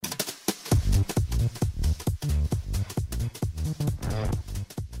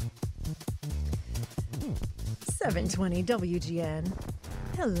720 WGN.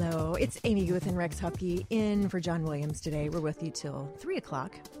 Hello, it's Amy Guth and Rex Hupke in for John Williams today. We're with you till 3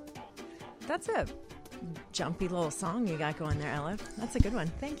 o'clock. That's a jumpy little song you got going there, Ella. That's a good one.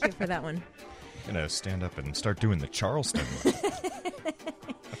 Thank you for that one. I'm going to stand up and start doing the Charleston one.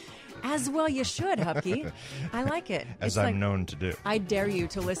 As well you should, Hupke. I like it. As I'm known to do. I dare you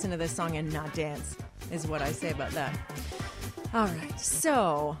to listen to this song and not dance, is what I say about that. All right,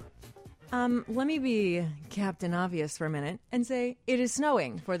 so let me be Captain Obvious for a minute and say it is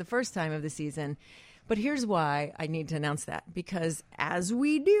snowing for the first time of the season. But here's why I need to announce that. Because as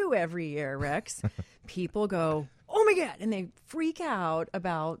we do every year, Rex, people go, oh my God, and they freak out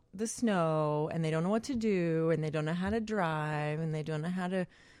about the snow, and they don't know what to do, and they don't know how to drive, and they don't know how to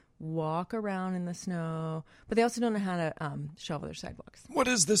walk around in the snow, but they also don't know how to shovel their sidewalks. What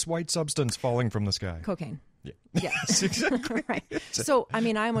is this white substance falling from the sky? Cocaine. Yeah. Yes, exactly. Right. So, I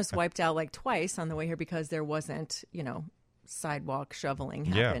mean, I almost wiped out like twice on the way here because there wasn't, sidewalk shoveling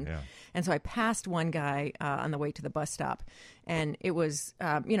happened. Yeah. And so I passed one guy on the way to the bus stop, and it was,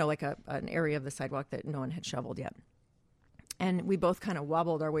 like an area of the sidewalk that no one had shoveled yet. And we both kind of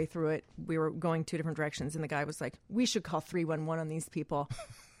wobbled our way through it. We were going two different directions, and the guy was like, we should call 311 on these people.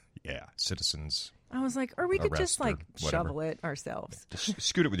 Yeah, citizens. I was like, or we could just whatever. shovel it ourselves. Just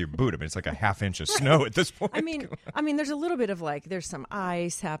scoot it with your boot. I mean, it's like a half inch of snow at this point. I mean, there's a little bit of there's some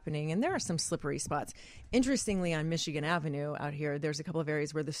ice happening, and there are some slippery spots. Interestingly, on Michigan Avenue out here, there's a couple of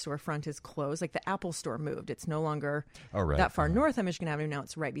areas where the storefront is closed. Like the Apple store moved. It's no longer that far north on Michigan Avenue. Now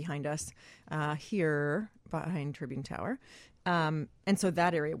it's right behind us here behind Tribune Tower. And so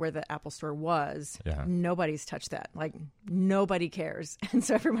that area where the Apple store was, nobody's touched that. Like, nobody cares. And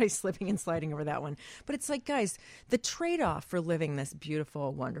so everybody's slipping and sliding over that one. But it's like, guys, the trade-off for living this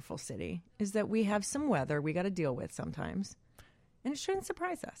beautiful, wonderful city is that we have some weather we got to deal with sometimes. And it shouldn't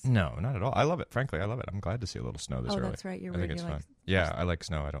surprise us. No, not at all. I love it. Frankly, I love it. I'm glad to see a little snow this early. Oh, that's right. You're I think weird. it's You fun. like Yeah, I like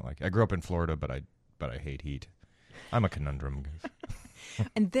snow. I don't like it. I grew up in Florida, but I hate heat. I'm a conundrum.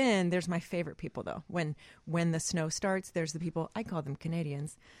 And then there's my favorite people, though. When the snow starts, there's the people, I call them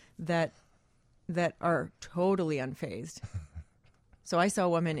Canadians, that are totally unfazed. So I saw a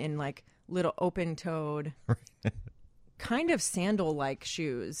woman in like little open-toed, kind of sandal-like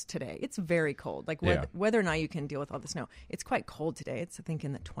shoes today. It's very cold. Like whether or not you can deal with all the snow, it's quite cold today. It's, I think,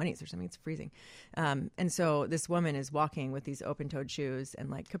 in the 20s or something. It's freezing. And so this woman is walking with these open-toed shoes and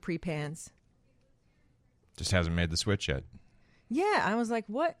like capri pants. Just hasn't made the switch yet. Yeah, I was like,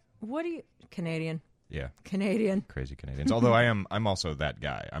 what are you, Canadian? Yeah. Canadian. Crazy Canadians. Although I'm also that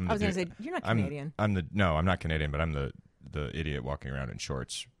guy. I was going to say, you're not Canadian. I'm not Canadian, but I'm the idiot walking around in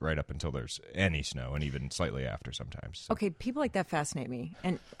shorts right up until there's any snow, and even slightly after sometimes. So. Okay, people like that fascinate me.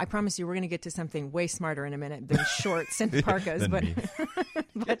 And I promise you we're going to get to something way smarter in a minute than shorts and parkas.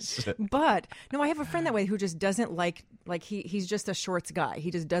 but no, I have a friend that way who just doesn't like he's just a shorts guy.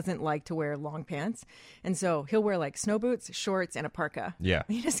 He just doesn't like to wear long pants. And so he'll wear like snow boots, shorts, and a parka. Yeah.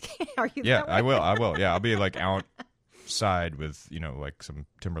 He just can't. Are you Yeah, that way? I will. Yeah, I'll be like outside with, like some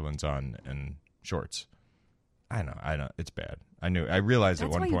Timberlands on and shorts. I know. It's bad. I realized at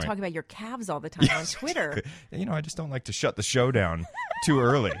one point. That's why you talk about your calves all the time on Twitter. I just don't like to shut the show down too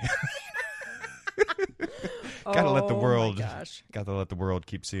early. Gotta let the world. My gosh. Gotta let the world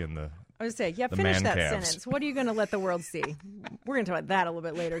keep seeing the. I was saying, finish man that calves. sentence. What are you going to let the world see? We're going to talk about that a little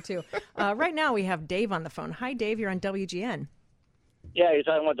bit later too. Right now we have Dave on the phone. Hi, Dave. You're on WGN. Yeah, you're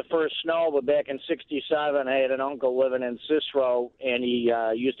talking about the first snow, but back in '67, I had an uncle living in Cicero, and he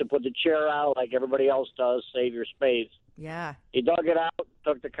used to put the chair out like everybody else does, save your space. Yeah. He dug it out,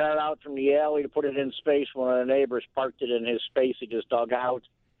 took the car out from the alley to put it in space. One of the neighbors parked it in his space he just dug out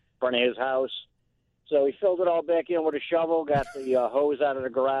in front of his house. So he filled it all back in with a shovel, got the hose out of the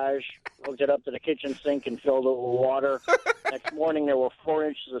garage, hooked it up to the kitchen sink, and filled it with water. Next morning, there were 4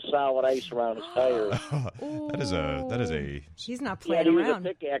 inches of solid ice around his tires. That is a. He's not playing he around. used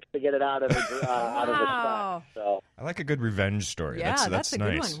a pickaxe to get it out of the out of the spot. So I like a good revenge story. Yeah, that's a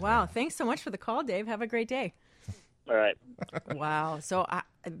nice. good one. Wow, thanks so much for the call, Dave. Have a great day. All right. Wow. So I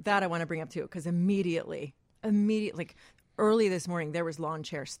want to bring up too, because immediately, like early this morning, there was lawn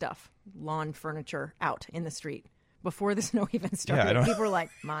chair stuff, lawn furniture out in the street before the snow even started. Yeah, people were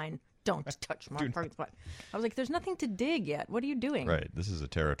like, "Mine, don't touch my parking spot." I was like, "There's nothing to dig yet. What are you doing?" Right. This is a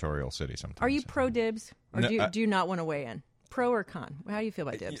territorial city. Sometimes. Are you pro dibs, or No, do you not want to weigh in? Pro or con? How do you feel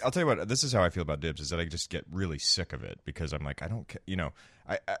about dibs? I'll tell you what. This is how I feel about dibs: is that I just get really sick of it because I'm like, I don't.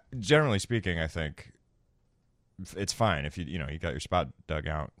 I generally speaking, I think it's fine if you got your spot dug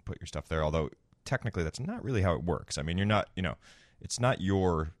out, put your stuff there. Although technically, that's not really how it works. I mean, you're not. it's not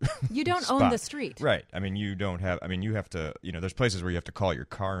your You don't spot. own the street. Right. I mean, you don't have, I mean, you have to, there's places where you have to call your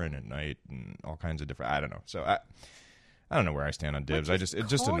car in at night and all kinds of different, I don't know. So I don't know where I stand on dibs.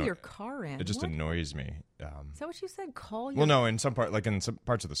 Call your car in. It just annoys me. Is that what you said? Call your. Well, no, in some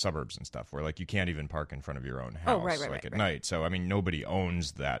parts of the suburbs and stuff where like you can't even park in front of your own house, at night. So I mean, nobody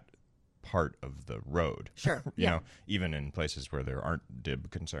owns that part of the road. Sure. you know, even in places where there aren't dib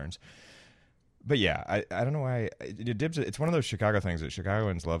concerns. But yeah, I don't know why dibs. It's one of those Chicago things that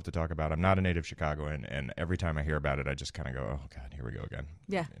Chicagoans love to talk about. I'm not a native Chicagoan, and every time I hear about it, I just kind of go, "Oh God, here we go again."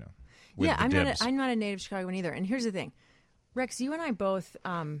 Yeah. With the I'm not a native Chicagoan either. And here's the thing, Rex, you and I both,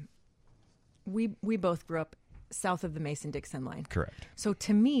 we both grew up south of the Mason-Dixon line. Correct. So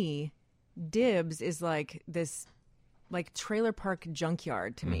to me, dibs is like this. Like trailer park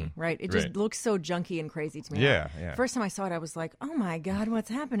junkyard to me, right? It just looks so junky and crazy to me. Yeah. First time I saw it, I was like, "Oh my God, what's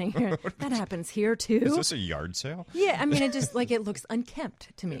happening here?" That happens here too. Is this a yard sale? Yeah, I mean, it just it looks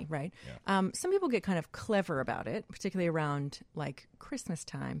unkempt to me, right? Yeah. Some people get kind of clever about it, particularly around like Christmas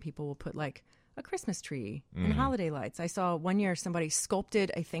time. People will put like a Christmas tree and holiday lights. I saw one year somebody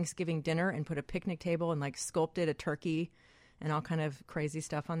sculpted a Thanksgiving dinner and put a picnic table and like sculpted a turkey and all kind of crazy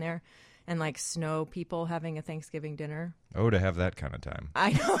stuff on there. And like snow people having a Thanksgiving dinner. Oh, to have that kind of time. I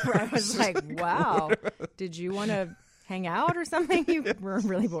know. I was like, wow. Did you want to hang out or something? You were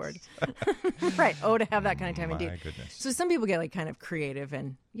really bored. Right. Oh, to have that kind of time indeed. My goodness. So some people get like kind of creative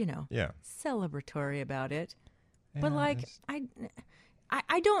and, yeah, celebratory about it. Yeah, but like,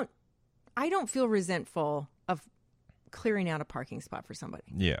 I don't feel resentful of clearing out a parking spot for somebody.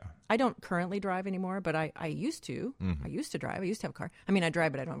 Yeah. I don't currently drive anymore, but I used to. I used to drive. I used to have a car. I mean, I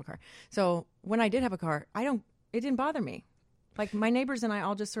drive, but I don't have a car. So when I did have a car, it didn't bother me. Like my neighbors and I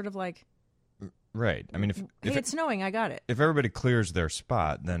all just sort of like, right. I mean, if it's snowing, I got it. If everybody clears their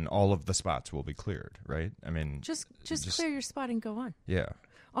spot, then all of the spots will be cleared, right? I mean, just clear your spot and go on. Yeah.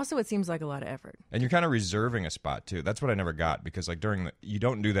 Also, it seems like a lot of effort. And you're kind of reserving a spot too. That's what I never got because like you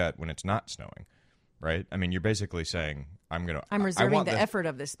don't do that when it's not snowing. Right? I mean, you're basically saying, I'm reserving the effort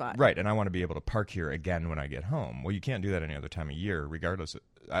of this spot. Right, and I want to be able to park here again when I get home. Well, you can't do that any other time of year, regardless.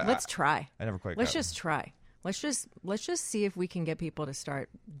 Let's try. I never quite Let's just try. Let's just see if we can get people to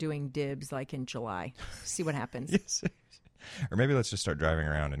start doing dibs like in July. See what happens. Yes. Or maybe let's just start driving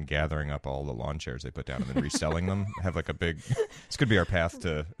around and gathering up all the lawn chairs they put down and then reselling them. Have like a big. This could be our path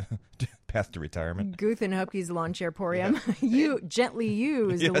to retirement. Guth and Hupke's lawn chair porium. You gently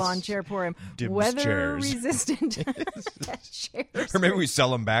use the lawn chair porium. Dibs weather chairs. resistant chairs. Or maybe we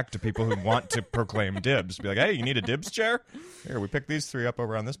sell them back to people who want to proclaim dibs. Be like, hey, you need a dibs chair? Here, we picked these 3 up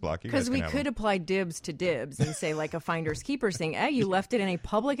over on this block. Because we could apply dibs to dibs and say like a finder's keeper thing. Hey, you left it in a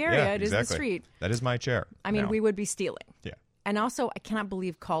public area. Yeah, it is the street. That is my chair. I mean, we would be stealing. Yeah. And also, I cannot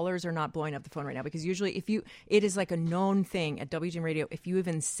believe callers are not blowing up the phone right now because usually it is like a known thing at WGN Radio. If you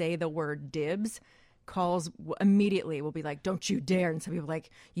even say the word dibs, calls immediately will be like, don't you dare. And some people are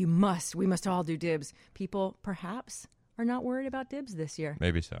like, we must all do dibs. People perhaps are not worried about dibs this year.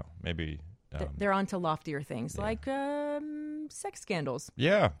 Maybe so. Maybe. They're on to loftier things like sex scandals.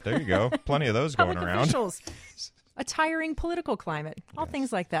 Yeah, there you go. Plenty of those going around. Officials. A tiring political climate, all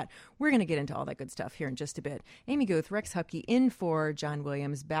things like that. We're going to get into all that good stuff here in just a bit. Amy Guth, Rex Hupke in for John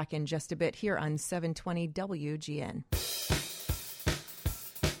Williams, back in just a bit here on 720 WGN.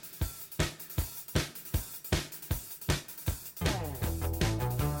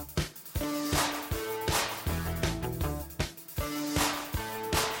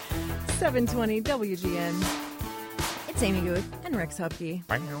 .720 WGN. It's Amy Guth and Rex Hupke.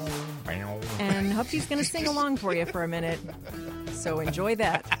 And Hupke's going to sing along for you for a minute. So enjoy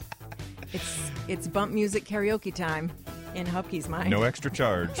that. It's bump music karaoke time in Hupke's mind. No extra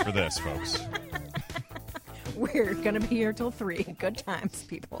charge for this, folks. We're going to be here till 3. Good times,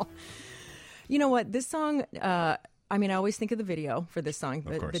 people. You know what? This song, I always think of the video for this song,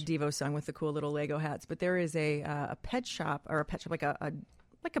 the Devo song with the cool little Lego hats. But there is a pet shop,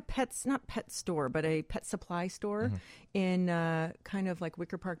 like a pet's, not pet store, but a pet supply store in kind of like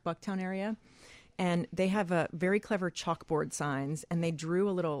Wicker Park, Bucktown area. And they have very clever chalkboard signs, and they drew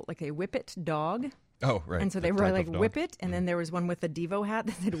a little, like a Whippet dog. Oh, right. And so they were like, whip it, and then there was one with a Devo hat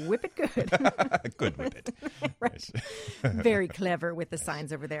that said, whip it good. Good whip it. Right. Very clever with the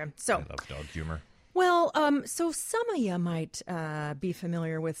signs over there. So I love dog humor. Well, so some of you might be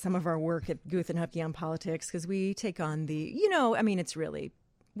familiar with some of our work at Guth and Hupke on Politics, because we take on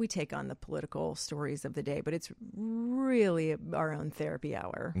we take on the political stories of the day, but it's really our own therapy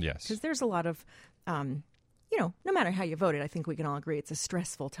hour. Yes. Because there's a lot of, no matter how you voted, I think we can all agree it's a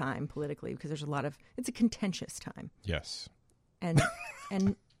stressful time politically because it's a contentious time. Yes. And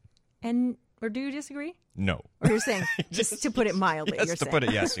Or do you disagree? No. Or you're saying, just to put it mildly, Yes, you're to saying. put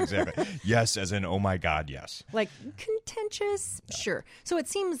it, yes, exactly. Yes, as in, oh my God, yes. Like contentious? Yeah. Sure. So it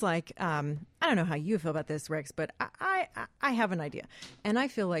seems like, I don't know how you feel about this, Rex, but I have an idea. And I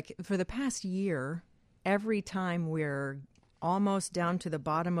feel like for the past year, every time we're almost down to the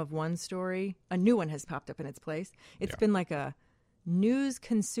bottom of one story, a new one has popped up in its place. It's been like a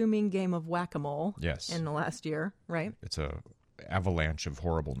news-consuming game of whack-a-mole in the last year, right? It's a avalanche of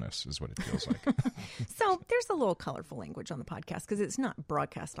horribleness is what it feels like. So there's a little colorful language on the podcast because it's not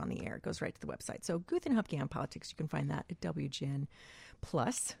broadcast on the air. It goes right to the website. So Guth and Hupke on politics, you can find that at WGN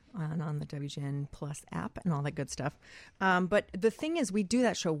Plus and on the WGN Plus app and all that good stuff. But the thing is, we do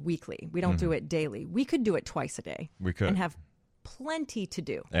that show weekly. We don't do it daily. We could do it twice a day. We could. And have plenty to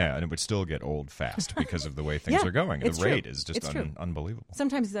do. Yeah, and it would still get old fast because of the way things are going. The rate is just unbelievable.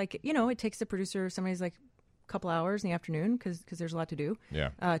 Sometimes, like, it takes the producer, somebody's like, couple hours in the afternoon because there's a lot to do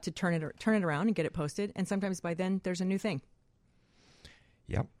to turn it around and get it posted, and sometimes by then there's a new thing.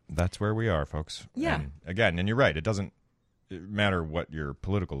 Yep, that's where we are, folks. And again, and you're right, it doesn't matter what your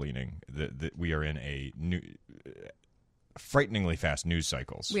political leaning, that we are in a new frighteningly fast news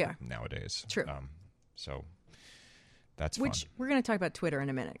cycles nowadays. True. So that's which fun. We're going to talk about Twitter in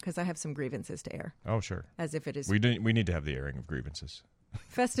a minute because I have some grievances to air. Oh, sure. As if it is. We need to have the airing of grievances.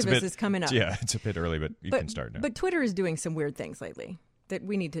 Festivus is coming up. Yeah, it's a bit early, but you can start now. But Twitter is doing some weird things lately that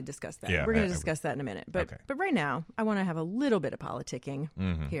we need to discuss that. Yeah, we're going to discuss that in a minute. But right now, I want to have a little bit of politicking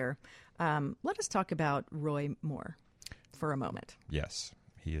here. Let us talk about Roy Moore for a moment. Yes.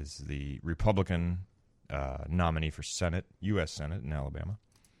 He is the Republican nominee for Senate, U.S. Senate in Alabama.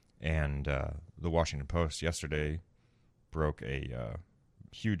 And the Washington Post yesterday broke a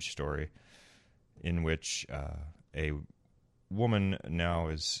huge story in which a woman now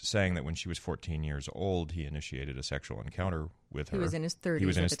is saying that when she was 14 years old, he initiated a sexual encounter with her. He was in his 30s. He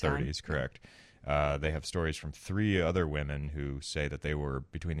was in his 30s, correct. They have stories from 3 other women who say that they were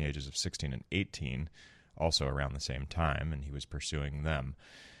between the ages of 16 and 18, also around the same time, and he was pursuing them.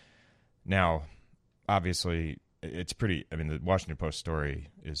 Now, obviously, it's pretty. I mean, the Washington Post story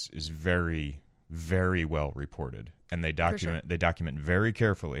is very, very well reported, and they document very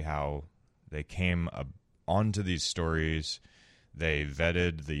carefully how they came onto these stories. They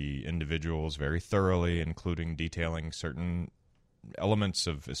vetted the individuals very thoroughly, including detailing certain elements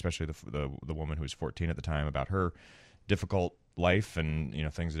of, especially the woman who was 14 at the time, about her difficult life and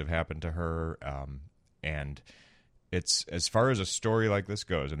things that have happened to her. And it's, as far as a story like this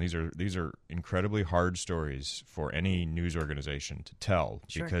goes, and these are incredibly hard stories for any news organization to tell,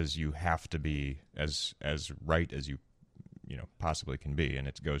 because you have to be as right as you possibly can be, and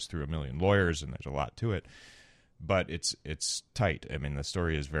it goes through a million lawyers, and there's a lot to it. But it's tight. I mean, the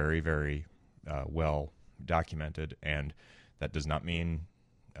story is very, very well documented, and that does not mean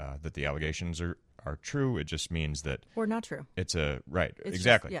that the allegations are true. It just means that or not true. It's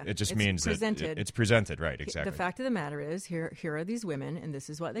exactly. It just means presented. That it's presented, right? Exactly. The fact of the matter is, here are these women, and this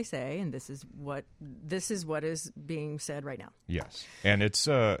is what they say, and this is what is being said right now. Yes, and it's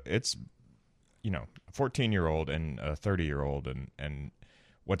a 14-year-old and a 30-year-old, and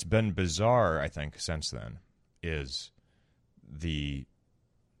what's been bizarre, I think, since then is the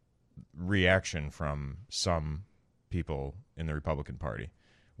reaction from some people in the Republican Party,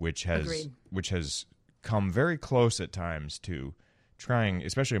 which has come very close at times to trying,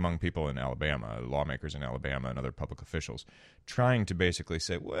 especially among people in Alabama, lawmakers in Alabama and other public officials, trying to basically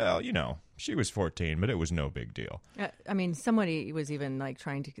say, well, she was 14, but it was no big deal. I mean, somebody was even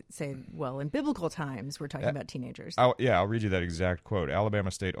trying to say, well, in biblical times, we're talking about teenagers. I'll read you that exact quote. Alabama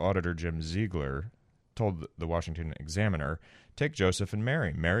State Auditor Jim Ziegler told the Washington Examiner, take Joseph and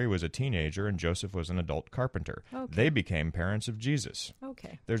Mary. Mary was a teenager and Joseph was an adult carpenter. Okay. They became parents of Jesus.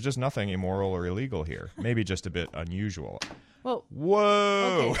 Okay. There's just nothing immoral or illegal here. Maybe just a bit unusual. Well,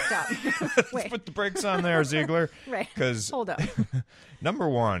 whoa. Okay, stop. Let's put the brakes on there, Ziegler. Right. Hold up. Number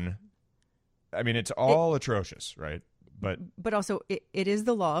one, I mean, it's all atrocious, right? But also, it is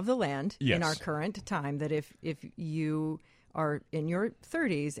the law of the land in our Yes. current time that if you are in your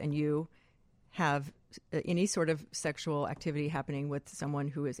 30s and you have any sort of sexual activity happening with someone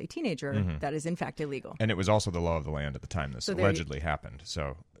who is a teenager, that is in fact illegal. And it was also the law of the land at the time this allegedly happened.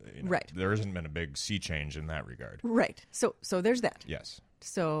 So right. There hasn't been a big sea change in that regard. Right. So there's that. Yes.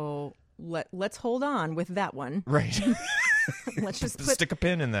 So let's hold on with that one. Right. Let's just stick a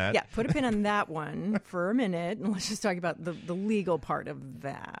pin in that. Yeah, put a pin on that one for a minute, and let's just talk about the legal part of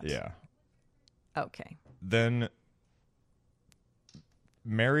that. Yeah. Okay. Then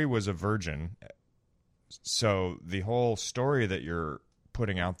Mary was a virgin. So the whole story that you're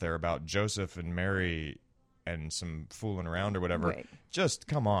putting out there about Joseph and Mary and some fooling around or whatever. Right. Just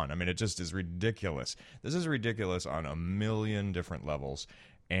come on. I mean, it just is ridiculous. This is ridiculous on a million different levels,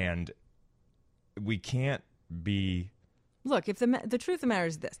 and we can't be. Look, if the truth of the matter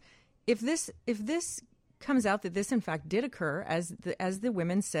is this, if this comes out that this in fact did occur as the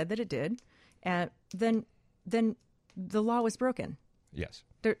women said that it did, then the law was broken. Yes.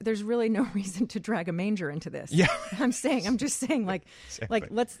 There's really no reason to drag a manger into this. Yeah. I'm just saying, like, Exactly. like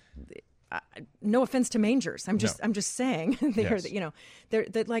let's. No offense to mangers. I'm just saying there Yes.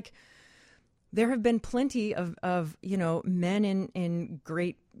 that like there have been plenty of men in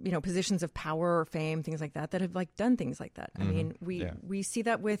great positions of power or fame, things like that have like done things like that. I mean, we see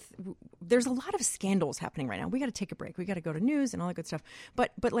that there's a lot of scandals happening right now. We got to take a break. We got to go to news and all that good stuff.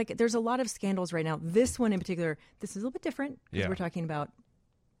 But like there's a lot of scandals right now. This one in particular, this is a little bit different because we're talking about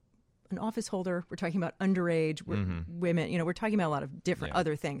an office holder. We're talking about underage women. We're talking about a lot of different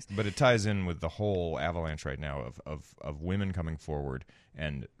other things. But it ties in with the whole avalanche right now of women coming forward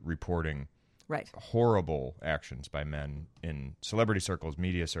and reporting horrible actions by men in celebrity circles,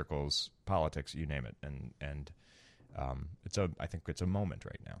 media circles, politics, you name it. And I think it's a moment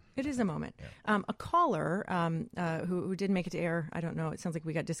right now. It is a moment. Yeah. A caller who did make it to air, I don't know, it sounds like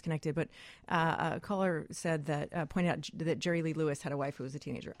we got disconnected, but a caller said that, pointed out that Jerry Lee Lewis had a wife who was a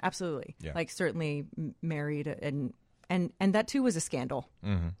teenager. Absolutely. Yeah. Like certainly married and that too was a scandal.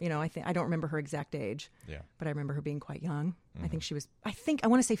 Mm-hmm. I don't remember her exact age, but I remember her being quite young. Mm-hmm. I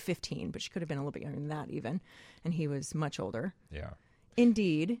want to say 15, but she could have been a little bit younger than that even. And he was much older. Yeah.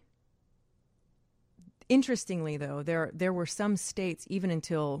 Indeed. Interestingly, though, there were some states, even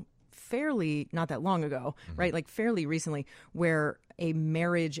until fairly not that long ago, right? Like fairly recently, where a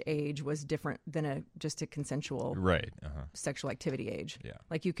marriage age was different than just a consensual sexual activity age. Yeah.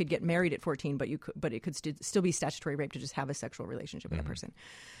 Like you could get married at 14, but it could still be statutory rape to just have a sexual relationship with a person.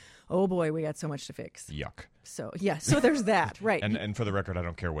 Oh boy, we got so much to fix. Yuck. So there's that, right? And for the record, I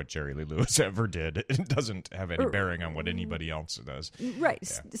don't care what Jerry Lee Lewis ever did. It doesn't have any bearing on what anybody else does. Right.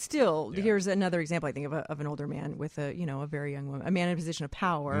 Yeah. Still, here's another example. I think of an older man with a very young woman, a man in a position of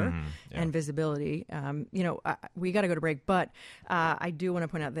power and visibility. We got to go to break, but I do want to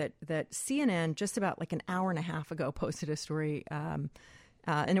point out that CNN just about like an hour and a half ago posted a story. And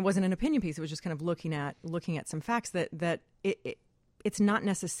it wasn't an opinion piece. It was just kind of looking at some facts that it's not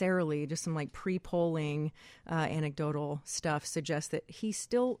necessarily just some like pre-polling anecdotal stuff suggests that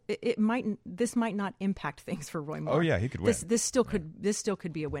this might not impact things for Roy Moore. Oh yeah, he could win. This still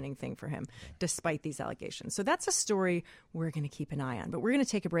could be a winning thing for him, despite these allegations. So that's a story we're going to keep an eye on. But we're going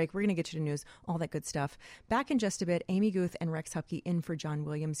to take a break. We're going to get you to news, all that good stuff. Back in just a bit. Amy Guth and Rex Hupke in for John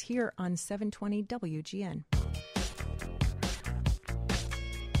Williams here on 720 WGN.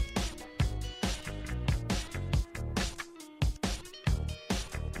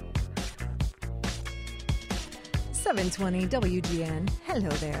 .720 WGN. Hello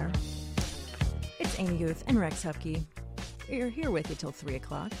there. It's Amy Guth and Rex Hupke. We're here with you till 3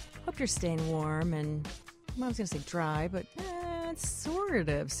 o'clock. Hope you're staying warm and, I was going to say dry, but it's sort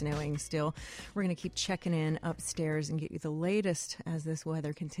of snowing still. We're going to keep checking in upstairs and get you the latest as this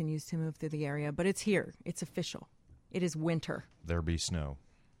weather continues to move through the area. But it's here. It's official. It is winter. There be snow.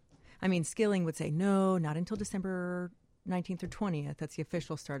 I mean, Skilling would say, no, not until December 19th or 20th. That's the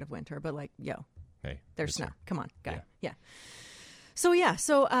official start of winter. But hey, there's snow. Come on, guy. Yeah. So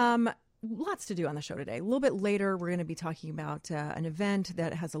lots to do on the show today. A little bit later, we're going to be talking about an event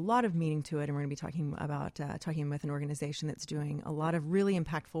that has a lot of meaning to it, and we're going to be talking about with an organization that's doing a lot of really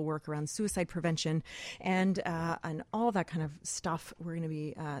impactful work around suicide prevention and all that kind of stuff. We're going to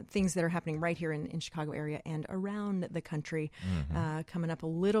be things that are happening right here in Chicago area and around the country coming up a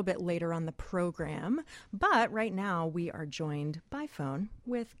little bit later on the program. But right now, we are joined by phone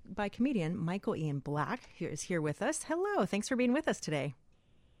by comedian Michael Ian Black, who is here with us. Hello, thanks for being with us today.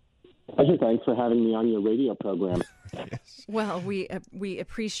 Pleasure. Thanks for having me on your radio program. Yes. Well, we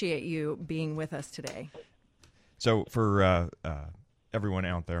appreciate you being with us today. So for everyone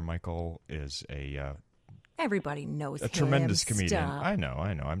out there, Michael is everybody knows a tremendous comedian. I know.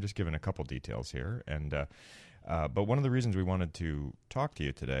 I'm just giving a couple details here, and but one of the reasons we wanted to talk to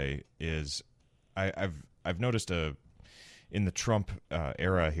you today is I've noticed in the Trump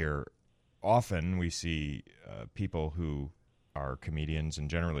era here, often we see people who are comedians and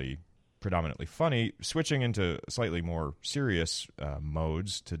generally predominantly funny, switching into slightly more serious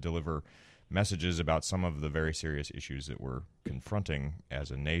modes to deliver messages about some of the very serious issues that we're confronting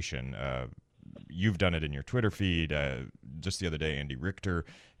as a nation. You've done it in your Twitter feed. Just the other day, Andy Richter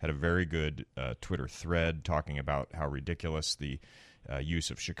had a very good Twitter thread talking about how ridiculous the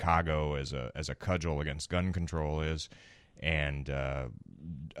use of Chicago as a cudgel against gun control is. And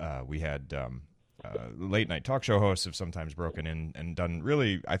we had late night talk show hosts have sometimes broken in and done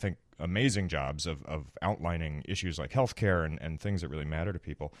really, I think, amazing jobs of outlining issues like healthcare and things that really matter to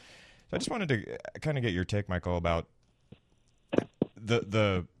people. So I just wanted to kind of get your take, Michael, about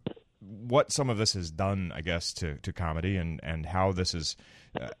the what some of this has done, I guess, to comedy and how this is,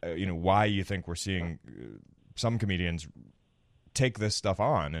 why you think we're seeing some comedians take this stuff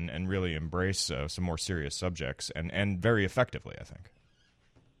on and really embrace some more serious subjects and very effectively, I think.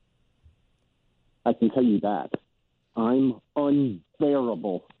 I can tell you that. I'm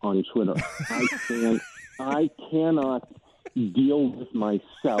unbearable on Twitter. I cannot deal with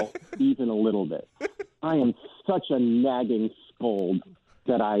myself even a little bit. I am such a nagging scold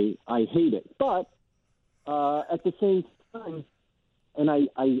that I hate it. But at the same time, and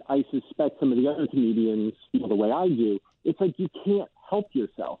I suspect some of the other comedians feel the way I do, it's like you can't help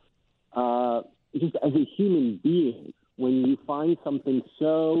yourself. Just as a human being, when you find something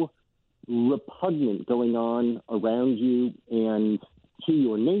so repugnant going on around you and to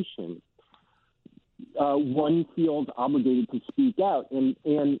your nation, one feels obligated to speak out. And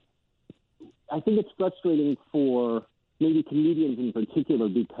I think it's frustrating for maybe comedians in particular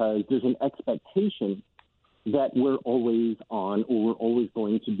because there's an expectation that we're always on or we're always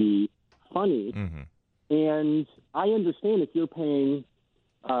going to be funny. Mm-hmm. And I understand if you're paying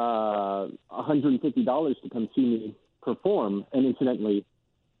 $150 to come see me perform, and incidentally,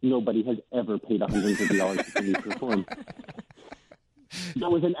 nobody has ever paid $150 to see me perform.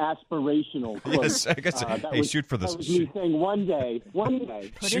 That was an aspirational quote. Yes, I guess. Hey, shoot for the stars. That was me saying one day.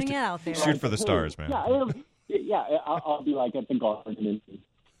 Putting it out there. Shoot for the stars, man. I'll be like at the Garden,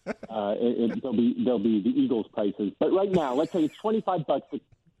 and there'll be the Eagles prices. But right now, let's say it's $25 to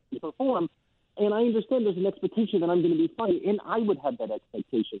perform, and I understand there's an expectation that I'm going to be funny, and I would have that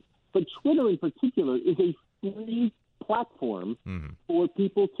expectation. But Twitter in particular is a free platform for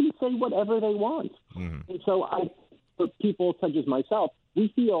people to say whatever they want. Mm-hmm. And so for people such as myself,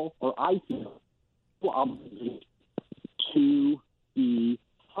 I feel obligated to be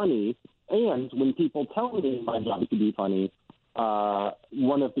funny. And when people tell me my job is to be funny,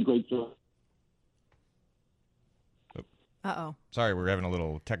 one of the great jokes. Uh-oh. Sorry, we're having a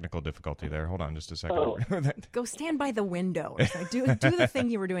little technical difficulty there. Hold on just a second. Oh. Go stand by the window. Do the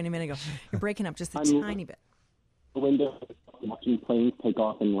thing you were doing a minute ago. You're breaking up just a tiny bit. The window, watching planes take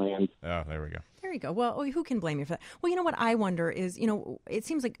off and land. Oh, there we go. There you go. Well, who can blame you for that? Well, you know what I wonder is, it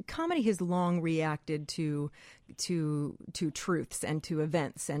seems like comedy has long reacted to truths and to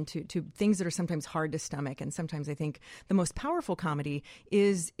events and to things that are sometimes hard to stomach. And sometimes I think the most powerful comedy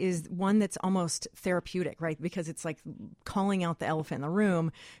is one that's almost therapeutic, right? Because it's like calling out the elephant in the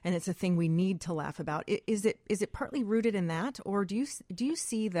room, and it's a thing we need to laugh about. Is it partly rooted in that, or do you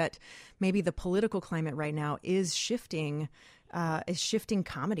see that maybe the political climate right now is shifting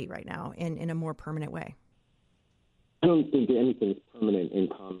comedy right now in a more permanent way? I don't think anything is permanent in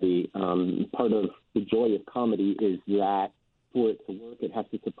comedy. Part of the joy of comedy is that for it to work, it has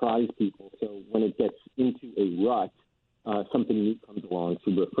to surprise people. So when it gets into a rut, something new comes along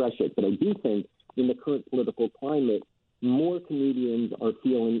to refresh it. But I do think in the current political climate, more comedians are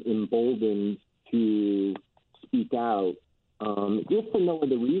feeling emboldened to speak out. If for no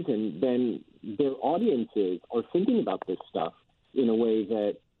other reason, then their audiences are thinking about this stuff in a way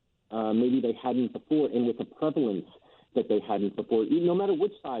that maybe they hadn't before, and with a prevalence that they hadn't before. No matter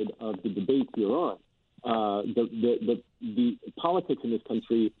which side of the debate you're on, the politics in this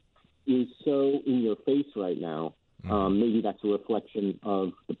country is so in your face right now. Maybe that's a reflection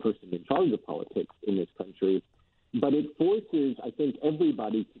of the person in charge of politics in this country. But it forces, I think,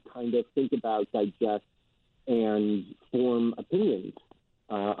 everybody to kind of think about, digest, and form opinions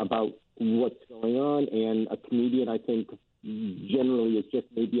about what's going on. And a comedian, I think, generally is just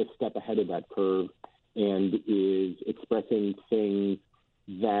maybe a step ahead of that curve and is expressing things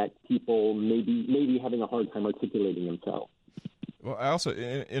that people maybe having a hard time articulating themselves. Well, I also,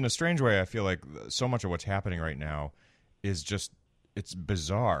 in a strange way, I feel like so much of what's happening right now is just, it's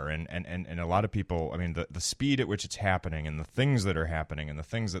bizarre. And a lot of people, I mean, the speed at which it's happening and the things that are happening and the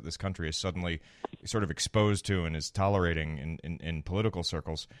things that this country is suddenly sort of exposed to and is tolerating in political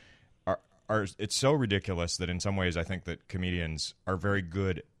circles are it's so ridiculous that in some ways I think that comedians are very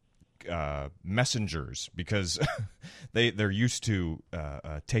good messengers because they're used to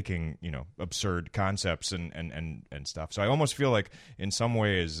taking absurd concepts and stuff. So I almost feel like in some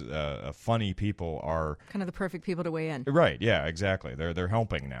ways funny people are kind of the perfect people to weigh in. Right? Yeah, exactly. They're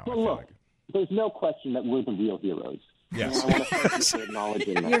helping now. Well, look, there's no question that we're the real heroes. Yes. I want to thank you for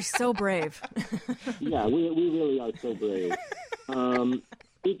acknowledging that. You're so brave. Yeah, we really are so brave.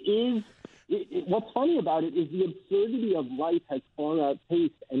 what's funny about it is the absurdity of life has far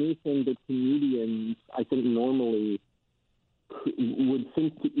outpaced anything that comedians, I think, normally would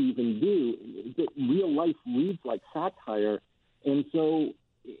think to even do. That real life reads like satire, and so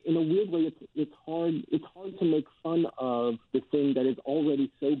in a weird way, it's hard to make fun of the thing that is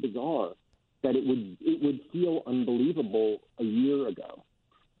already so bizarre that it would feel unbelievable a year ago.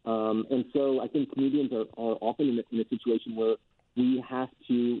 And so I think comedians are often in a situation where we have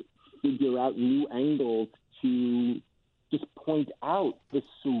to figure out new angles to just point out the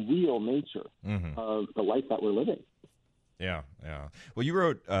surreal nature of the life that we're living. Yeah, yeah. Well, you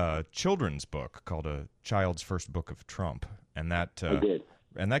wrote a children's book called A Child's First Book of Trump, and that I did.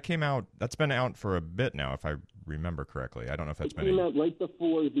 And that came out. That's been out for a bit now, if I remember correctly. I don't know if that's been. It came out right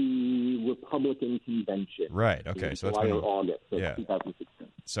before the Republican convention. Right. Okay. So July that's been or August. So yeah. 2016.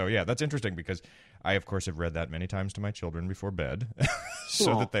 So yeah, that's interesting because I, of course, have read that many times to my children before bed,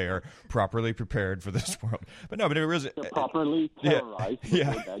 so that they are properly prepared for this world. But no, but it was properly terrorized.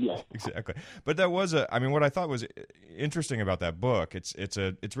 Yeah, exactly. But that was I mean, what I thought was interesting about that book. It's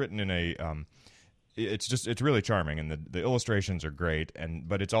written in a. It's really charming, and the illustrations are great,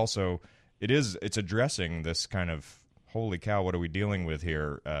 but it's also it's addressing this kind of holy cow, what are we dealing with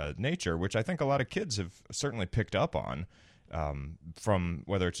here nature, which I think a lot of kids have certainly picked up on from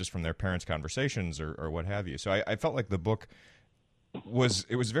whether it's just from their parents' conversations or what have you. So I felt like the book was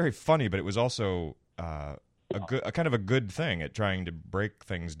very funny, but it was also a kind of a good thing at trying to break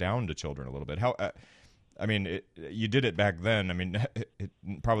things down to children a little bit. I mean, you did it back then. I mean,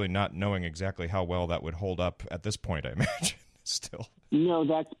 probably not knowing exactly how well that would hold up at this point, I imagine, still. No,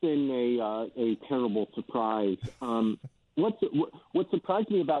 that's been a terrible surprise. What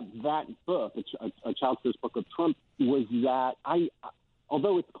surprised me about that book, A Child's First Book of Trump, was that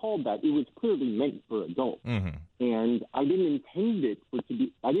although it's called that, it was clearly meant for adults, and I didn't intend for it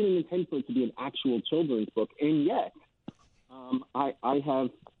to be an actual children's book, and yet I have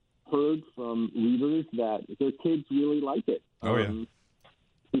heard from readers that their kids really like it.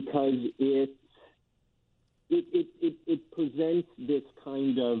 Because it presents this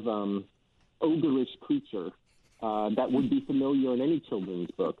kind of ogreish creature that would be familiar in any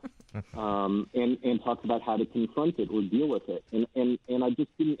children's book, and talks about how to confront it or deal with it. And I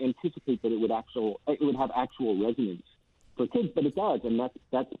just didn't anticipate that it would have actual resonance for kids, but it does, and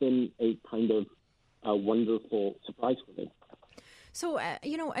that's been a kind of a wonderful surprise for me. So, I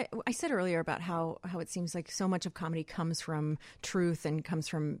said earlier about how it seems like so much of comedy comes from truth and comes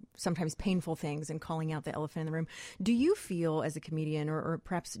from sometimes painful things and calling out the elephant in the room. Do you feel as a comedian, or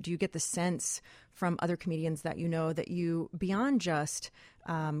perhaps do you get the sense from other comedians that that you, beyond just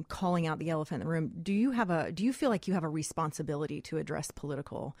calling out the elephant in the room, do you feel like you have a responsibility to address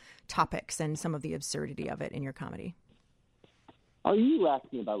political topics and some of the absurdity of it in your comedy? Are you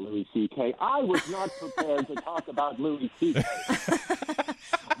asking about Louis C.K.? I was not prepared to talk about Louis C.K.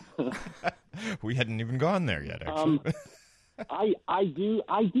 We hadn't even gone there yet, actually. I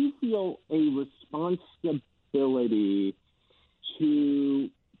do feel a responsibility to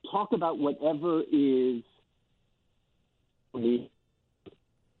talk about whatever is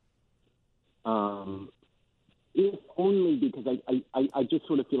if only because I just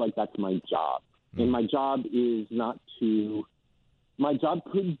sort of feel like that's my job. And my job is not to... My job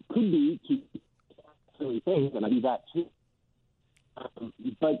could be to silly things, and I do that too.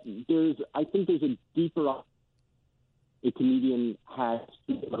 But I think there's a deeper a comedian has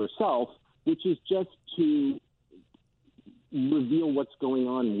to herself, which is just to reveal what's going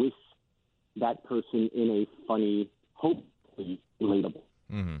on with that person in a funny, hopefully relatable.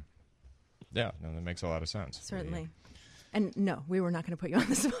 Mm-hmm. Yeah, no, that makes a lot of sense. Certainly. And no, we were not going to put you on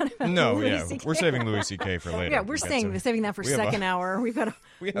the spot about Louis C.K. We're saving Louis C.K. for later. Yeah, we're saving that for second hour. We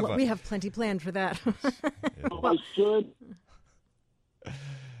have plenty planned for that. I should.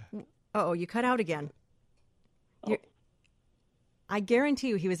 Oh, you cut out again. I guarantee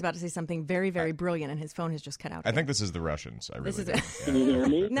you he was about to say something very, very brilliant, and his phone has just cut out. I think this is the Russians. Can you hear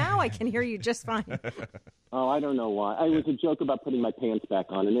me? Now I can hear you just fine. Oh, I don't know why. It was a joke about putting my pants back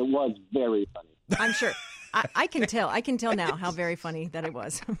on, and it was very funny. I'm sure. I can tell. I can tell now how very funny that it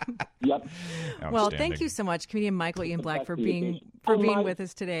was. Yep. Well, thank you so much, comedian Michael Ian Black, for being with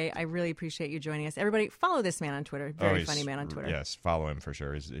us today. I really appreciate you joining us. Everybody, follow this man on Twitter. Very funny man on Twitter. Yes, follow him for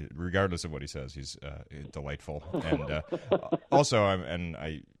sure. Regardless of what he says, he's delightful. And also, I'm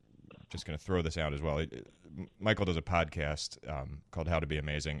just going to throw this out as well. Michael does a podcast called How to Be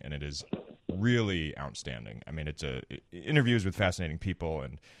Amazing, and it is really outstanding. I mean, it's interviews with fascinating people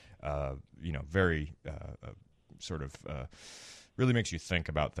and very sort of really makes you think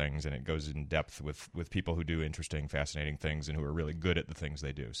about things, and it goes in depth with people who do interesting, fascinating things and who are really good at the things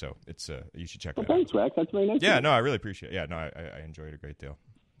they do. So it's you should check that Thanks, out. Rex. That's very nice. Yeah, no, I really appreciate it. Yeah, no, I enjoyed it a great deal.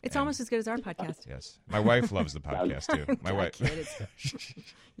 It's almost as good as our podcast. Yes. My wife loves the podcast, too. My wife.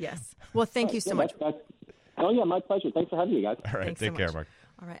 Yes. Well, thank you so much. Oh, yeah, my pleasure. Thanks for having me, guys. All right. Thanks Take so care, much. Mark.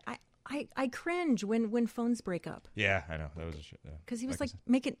 All right. I cringe when phones break up. Yeah, I know. That was a shit. Because he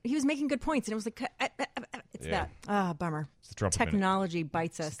was making good points, and it was like, it's Yeah. that. Bummer. It's the Trump Technology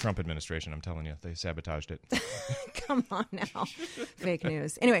bites us. It's the Trump administration, I'm telling you. They sabotaged it. Come on now. Fake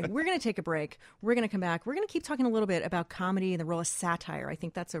news. Anyway, we're going to take a break. We're going to come back. We're going to keep talking a little bit about comedy and the role of satire. I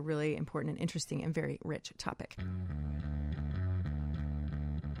think that's a really important and interesting and very rich topic.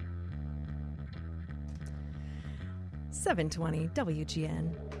 .720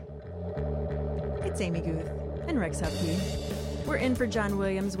 WGN. It's Amy Guth and Rex Hupke. We're in for John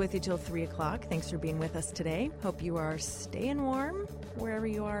Williams with you till 3 o'clock. Thanks for being with us today. Hope you are staying warm wherever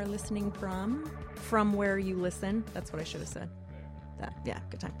you are listening from where you listen. That's what I should have said. Yeah,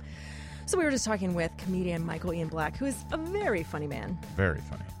 good time. So we were just talking with comedian Michael Ian Black, who is a very funny man. Very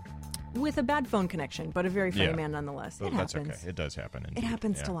funny. With a bad phone connection, but a very funny man nonetheless. Well, it happens. That's okay. It does happen. It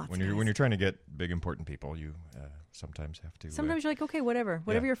happens to lots of guys. When you're trying to get big, important people, you sometimes have to. Sometimes you're like, okay, whatever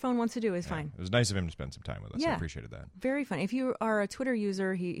your phone wants to do is fine. It was nice of him to spend some time with us. Yeah. I appreciated that. Very funny. If you are a Twitter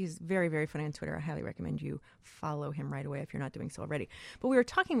user, he's very, very funny on Twitter. I highly recommend you follow him right away if you're not doing so already. But we were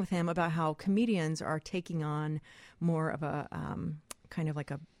talking with him about how comedians are taking on more of a kind of like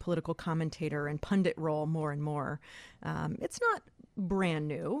a political commentator and pundit role more and more. It's not brand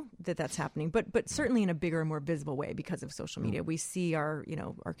new that's happening, but certainly in a bigger, more visible way because of social media. We see our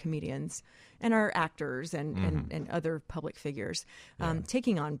comedians and our actors and other public figures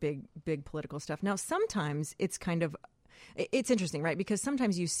taking on big political stuff. Now, sometimes it's kind of it's interesting, right? Because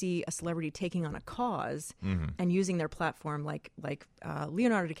sometimes you see a celebrity taking on a cause and using their platform, like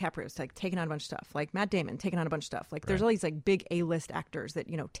Leonardo DiCaprio's like taking on a bunch of stuff, like Matt Damon taking on a bunch of stuff. Like there's all these like big A-list actors that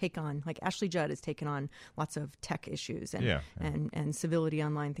take on, like Ashley Judd has taken on lots of tech issues and civility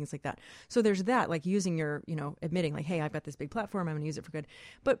online, things like that. So there's that, like using your admitting like, hey, I've got this big platform, I'm going to use it for good.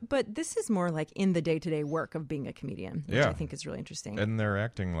 But this is more like in the day-to-day work of being a comedian, which I think is really interesting. And they're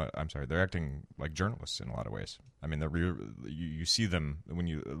acting like journalists in a lot of ways. I mean, you see them when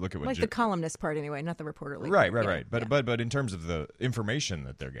you look at what the columnist part anyway, not the reporter. Right. But in terms of the information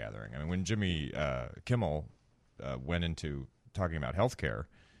that they're gathering, I mean, when Jimmy Kimmel went into talking about healthcare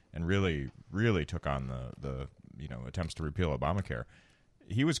and really took on the attempts to repeal Obamacare,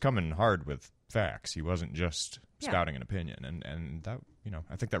 he was coming hard with facts. He wasn't just spouting an opinion, and that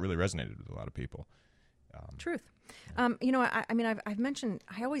I think that really resonated with a lot of people. Truth. I mean, I've mentioned,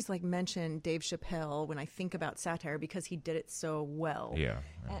 I always mention Dave Chappelle when I think about satire because he did it so well. Yeah.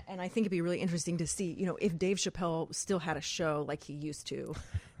 And I think it'd be really interesting to see, if Dave Chappelle still had a show like he used to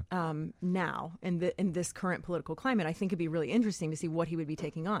now in this current political climate. I think it'd be really interesting to see what he would be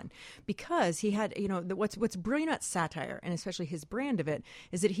taking on because he had, what's brilliant about satire and especially his brand of it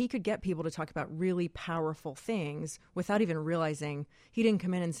is that he could get people to talk about really powerful things without even realizing. He didn't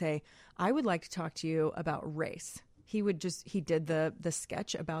come in and say, I would like to talk to you about race. He did the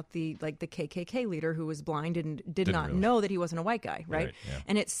sketch about the KKK leader who was blind and didn't not know that he wasn't a white guy, right? Yeah.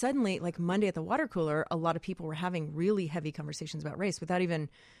 And it's suddenly like Monday at the water cooler, a lot of people were having really heavy conversations about race without even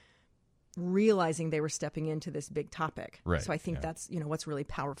realizing they were stepping into this big topic. Right. So I think that's what's really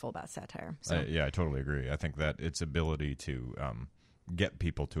powerful about satire. So I totally agree. I think that its ability to get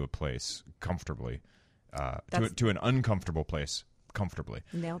people to a place comfortably, to an uncomfortable place comfortably.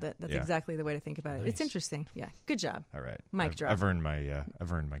 Nailed it. That's exactly the way to think about it. Nice. It's interesting. Yeah. Good job. All right. Mic drop. I've earned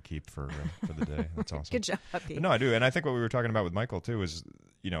my keep for the day. That's awesome. Good job, Huppy. No, I do, and I think what we were talking about with Michael too is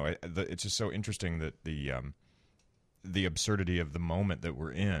it's just so interesting that the absurdity of the moment that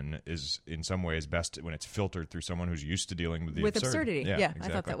we're in is in some ways best when it's filtered through someone who's used to dealing with the absurdity. Yeah, exactly.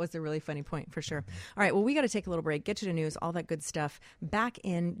 I thought that was a really funny point for sure. All right, well, we got to take a little break, get you to news, all that good stuff. Back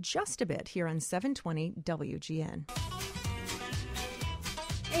in just a bit here on 720 WGN.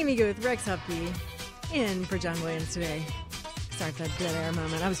 Amy Guth, Rex Hupke, in for John Williams today. Sorry for that dead air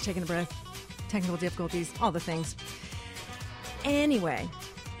moment. I was taking a breath. Technical difficulties, all the things. Anyway,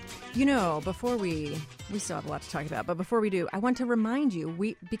 before we still have a lot to talk about, but before we do, I want to remind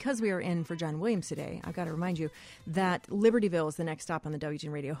you, because we are in for John Williams today, I've got to remind you that Libertyville is the next stop on the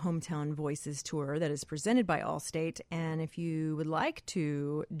WGN Radio Hometown Voices Tour that is presented by Allstate. And if you would like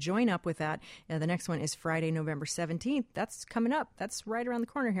to join up with that, the next one is Friday, November 17th. That's coming up. That's right around the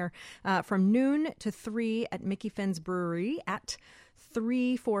corner here. From noon to 3 at Mickey Finn's Brewery at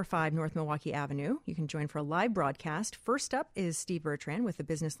 345 North Milwaukee Avenue. You can join for a live broadcast. First up is Steve Bertrand with the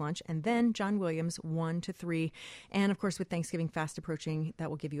business lunch, and then John Williams 1 to 3. And of course, with Thanksgiving fast approaching, that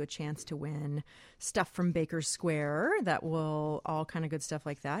will give you a chance to win stuff from Baker's Square. That will all kind of good stuff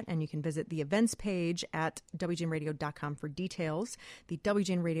like that. And you can visit the events page at WGNradio.com for details. The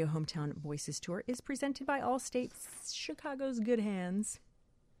WGN Radio Hometown Voices Tour is presented by Allstate, Chicago's good hands.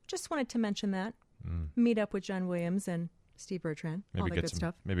 Just wanted to mention that. Meet up with John Williams and Steve Bertrand. Maybe all that get good some,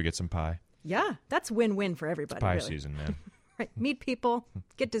 stuff. Maybe get some pie. Yeah, that's win-win for everybody. It's pie really. season, man. Right. Meet people,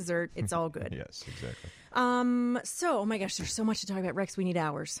 get dessert. It's all good. Yes, exactly. So, oh my gosh, there's so much to talk about. Rex, we need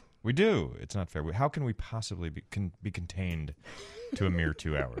hours. We do. It's not fair. How can we possibly be contained to a mere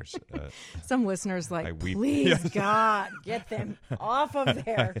 2 hours? Some listeners I weep. please, Yes. God, get them off of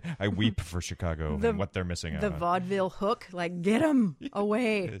there. I weep for Chicago and what they're missing out The on. vaudeville hook, like, get them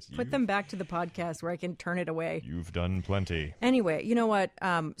away. Yes, Put them back to the podcast where I can turn it away. You've done plenty. Anyway, you know what?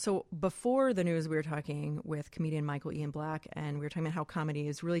 So before the news, we were talking with comedian Michael Ian Black, and we were talking about how comedy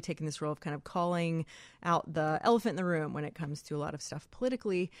is really taking this role of kind of calling out the elephant in the room when it comes to a lot of stuff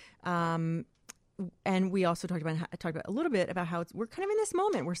politically. And we also talked about a little bit about how we're kind of in this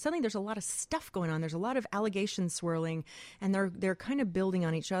moment where suddenly there's a lot of stuff going on. There's a lot of allegations swirling, and they're kind of building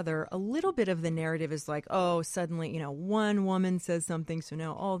on each other. A little bit of the narrative is like, oh, suddenly, one woman says something, so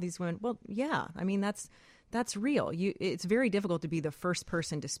now all these women. Well, yeah, I mean that's real. It's very difficult to be the first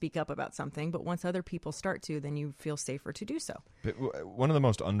person to speak up about something, but once other people start to, then you feel safer to do so. But one of the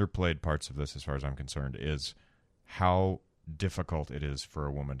most underplayed parts of this, as far as I'm concerned, is how difficult it is for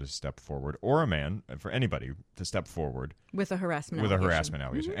a woman to step forward, or a man, for anybody to step forward with a harassment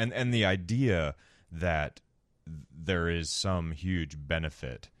allegation. Mm-hmm. And the idea that there is some huge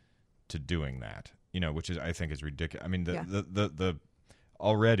benefit to doing that, which is, I think, is ridiculous. I mean, the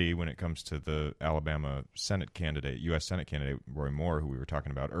already when it comes to the Alabama Senate candidate, U.S. Senate candidate Roy Moore, who we were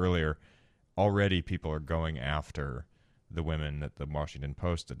talking about earlier, already people are going after the women that the Washington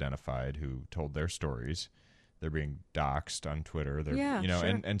Post identified who told their stories. They're being doxxed on Twitter.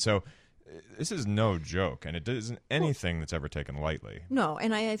 Sure. And so this is no joke, and it isn't anything that's ever taken lightly. No,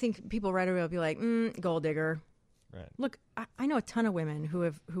 and I think people right away will be like, gold digger. Right. Look, I know a ton of women who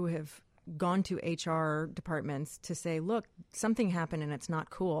have gone to HR departments to say, look, something happened and it's not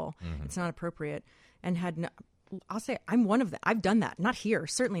cool. Mm-hmm. It's not appropriate. And I'll say I'm one of them. I've done that. Not here,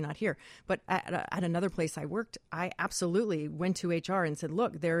 certainly not here. But at another place I worked, I absolutely went to HR and said,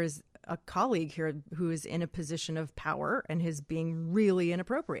 look, there is a colleague here who is in a position of power and is being really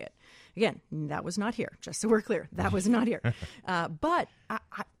inappropriate. Again, that was not here, just so we're clear. That was not here. But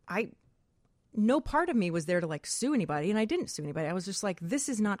I no part of me was there to sue anybody, and I didn't sue anybody. I was just like, this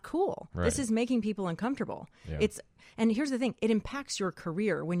is not cool. Right. This is making people uncomfortable. Yeah. And here's the thing: it impacts your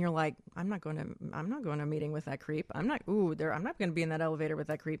career when you're like, I'm not going to a meeting with that creep. I'm not going to be in that elevator with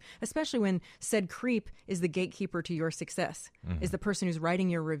that creep. Especially when said creep is the gatekeeper to your success, is the person who's writing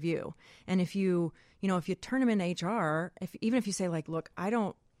your review. And if you turn them in HR, even if you say look, I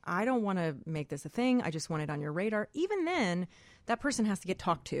don't want to make this a thing. I just want it on your radar. Even then, that person has to get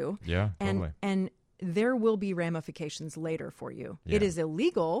talked to. Yeah, totally. And there will be ramifications later for you. Yeah. It is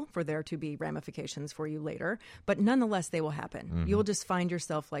illegal for there to be ramifications for you later, but nonetheless, they will happen. Mm-hmm. You'll just find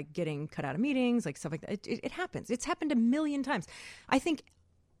yourself getting cut out of meetings, stuff like that. It happens. It's happened a million times. I think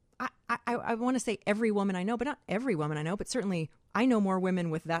I want to say every woman I know, but not every woman I know, but certainly I know more women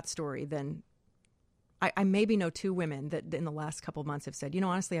with that story than I maybe know two women that in the last couple of months have said,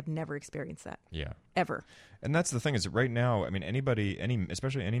 honestly, I've never experienced that. Yeah. Ever. And that's the thing is that right now, I mean,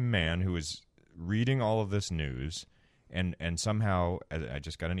 especially any man who is reading all of this news and somehow, I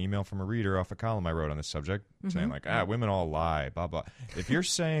just got an email from a reader off a column I wrote on this subject saying women all lie, blah, blah. If you're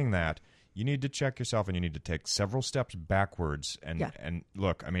saying that, you need to check yourself and you need to take several steps backwards and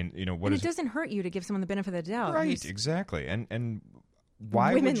look, I mean, what it doesn't hurt you to give someone the benefit of the doubt. Right, exactly. And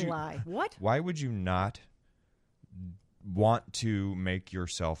why women would you lie? What? Why would you not want to make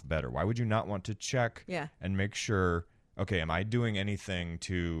yourself better? Why would you not want to check and make sure, okay, am I doing anything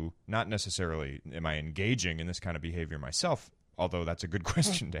to, not necessarily am I engaging in this kind of behavior myself, although that's a good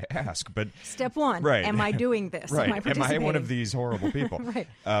question to ask. But step one, right. Am I doing this? Right. Am I one of these horrible people? Right.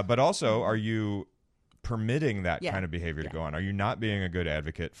 But also, are you permitting that kind of behavior to go on? Are you not being a good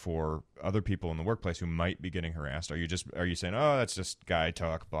advocate for other people in the workplace who might be getting harassed? Are you saying, oh, that's just guy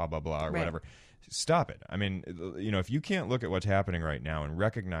talk, blah, blah, blah, or whatever? Stop it. I mean, if you can't look at what's happening right now and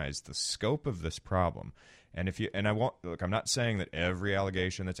recognize the scope of this problem, I'm not saying that every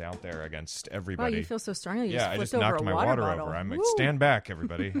allegation that's out there against everybody. Oh, you feel so strongly. I just knocked my water over. I'm like, stand back,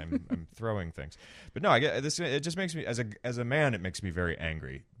 everybody. I'm throwing things. But no, I get this. It just makes me, as a man, it makes me very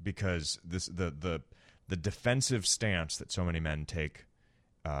angry because the the defensive stance that so many men take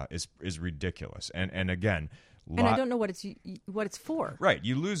is ridiculous. And again, and I don't know what it's for. Right,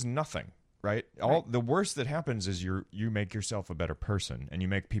 you lose nothing. Right, the worst that happens is you make yourself a better person, and you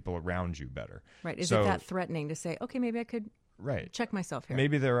make people around you better. Right, is it that threatening to say, okay, maybe I could check myself here?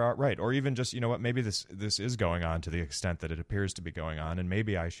 Maybe there are or even just maybe this is going on to the extent that it appears to be going on, and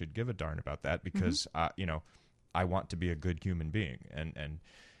maybe I should give a darn about that because I want to be a good human being, and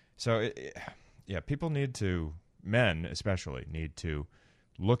so people need to, men especially need to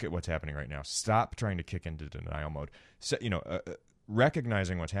look at what's happening right now. Stop trying to kick into denial mode. So,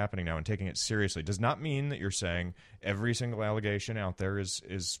 recognizing what's happening now and taking it seriously does not mean that you're saying every single allegation out there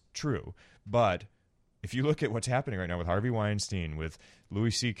is true. But if you look at what's happening right now with Harvey Weinstein, with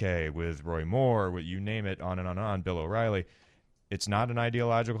Louis C.K., with Roy Moore, with you name it, on and on and on, Bill O'Reilly, it's not an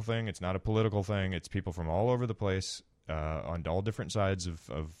ideological thing. It's not a political thing. It's people from all over the place on all different sides of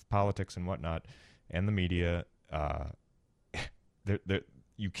politics and whatnot, and the media.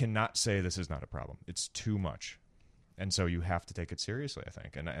 You cannot say this is not a problem. It's too much. And so you have to take it seriously, I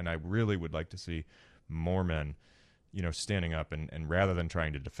think. And I really would like to see more men, standing up and rather than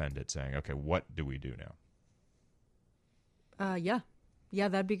trying to defend it, saying, okay, what do we do now? Yeah,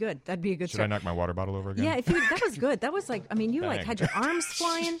 that'd be good. That'd be a good Should I knock my water bottle over again? Yeah, that was good. That was like, you had your arms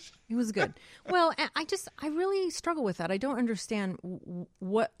flying. It was good. Well, I really struggle with that. I don't understand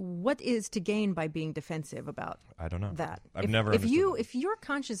what is to gain by being defensive about I don't know. That. I've never understood if your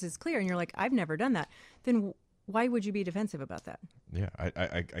conscience is clear and you're like, I've never done that, then why would you be defensive about that? Yeah,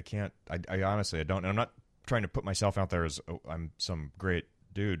 I can't. I honestly, I don't. I'm not trying to put myself out there as I'm some great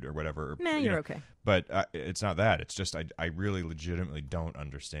dude or whatever. Nah, you're okay. But it's not that. It's just I really legitimately don't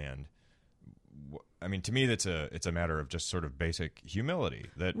understand. To me, it's a matter of just sort of basic humility.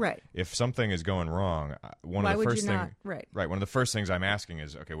 That if something is going wrong, one of the first things I'm asking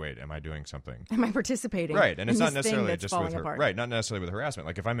is, okay, wait, am I doing something? Am I participating? Right, and it's not necessarily just with not necessarily with harassment.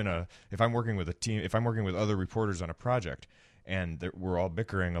 Like if I'm working with a team, if I'm working with other reporters on a project, and we're all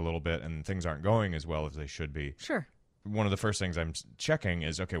bickering a little bit, and things aren't going as well as they should be. Sure. One of the first things I'm checking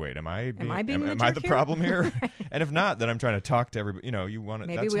is, okay, wait, am I the problem here? And if not, then I'm trying to talk to everybody. You want to.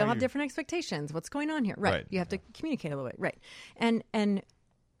 Maybe we all have different expectations. What's going on here? Right. You have to communicate a little bit. Right. And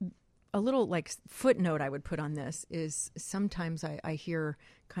a little footnote I would put on this is sometimes I hear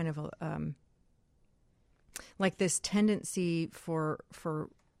kind of this tendency for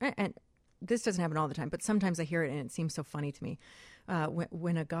and this doesn't happen all the time, but sometimes I hear it and it seems so funny to me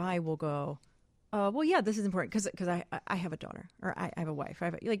when a guy will go, well, yeah, this is important because I have a daughter or I have a wife.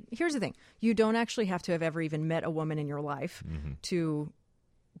 Here's the thing. You don't actually have to have ever even met a woman in your life to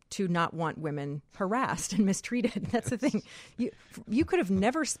not want women harassed and mistreated. That's the thing. You could have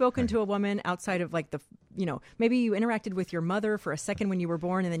never spoken to a woman outside of maybe you interacted with your mother for a second when you were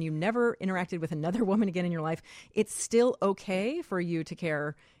born and then you never interacted with another woman again in your life. It's still okay for you to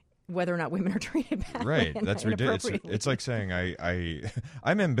care whether or not women are treated badly. Right, that's ridiculous. It's like saying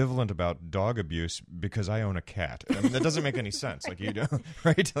I'm ambivalent about dog abuse because I own a cat. That doesn't make any sense. Like you don't,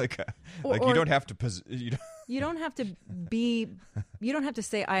 right? You don't have to. You don't have to be. You don't have to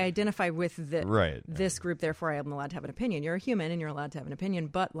say I identify with this group, therefore I am allowed to have an opinion. You're a human and you're allowed to have an opinion.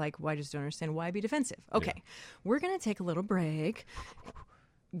 But I just don't understand why be defensive. Okay, we're gonna take a little break.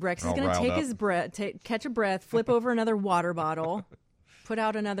 Rex is going to take his breath, catch a breath, flip over another water bottle. Put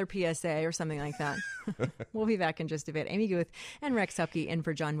out another PSA or something like that. We'll be back in just a bit. Amy Guth and Rex Hupke in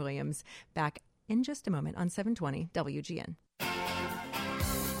for John Williams. Back in just a moment on 720 WGN.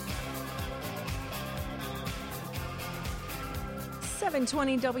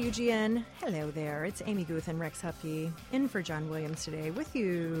 .720 WGN. Hello there. It's Amy Guth and Rex Hupke in for John Williams today with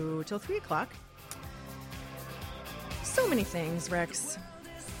you till 3 o'clock. So many things, Rex.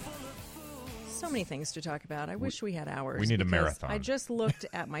 So many things to talk about. I wish we had hours. We need a marathon. I just looked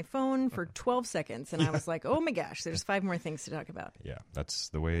at my phone for 12 seconds and I was like, oh my gosh, there's 5 more things to talk about. Yeah, that's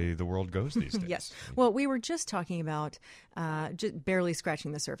the way the world goes these days. Yes. Well, we were just talking about, just barely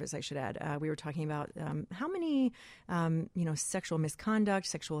scratching the surface, I should add. We were talking about how many, sexual misconduct,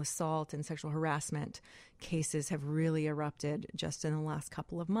 sexual assault, and sexual harassment cases have really erupted just in the last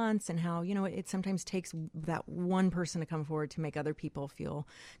couple of months, and how, it sometimes takes that one person to come forward to make other people feel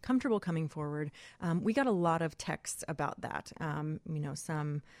comfortable coming forward. We got a lot of texts about that.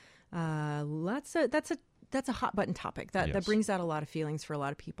 That's a hot button topic that brings out a lot of feelings for a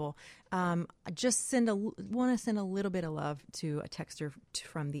lot of people. I just want to send a little bit of love to a texter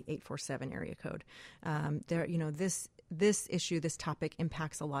from the 847 area code. this issue, this topic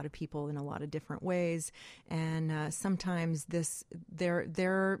impacts a lot of people in a lot of different ways, and sometimes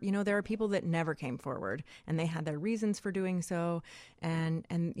there are people that never came forward, and they had their reasons for doing so, and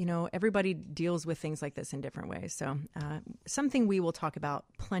everybody deals with things like this in different ways. So something we will talk about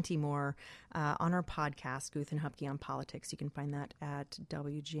plenty more on our podcast, Guth and Hupke on Politics. You can find that at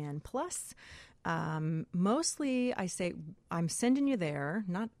WGN Plus. Mostly, I say I'm sending you there,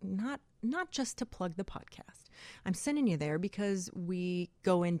 not just to plug the podcast. I'm sending you there because we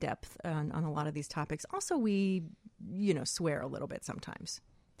go in depth on a lot of these topics. Also, we swear a little bit sometimes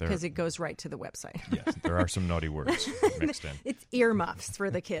because it goes right to the website. Yes, there are some naughty words mixed in. It's earmuffs for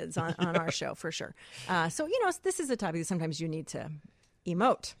the kids on our show for sure. So this is a topic that sometimes you need to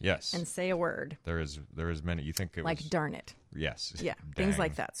emote. Yes. And say a word. There is many. You think it like was, darn it. Yes. Yeah, dang. things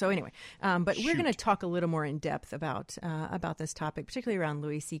like that. So anyway, but we're going to talk a little more in depth about this topic, particularly around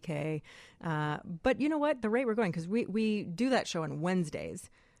Louis C.K. But you know what? The rate we're going, because we do that show on Wednesdays,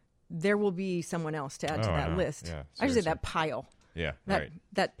 there will be someone else to add to that list. Yeah, I should say that pile. Yeah,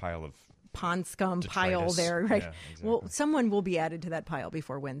 that pile of pond scum detritus. pile there, right? Yeah, exactly. Well, someone will be added to that pile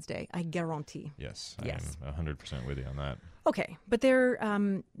before Wednesday, I guarantee. Yes, I am 100% with you on that. Okay, but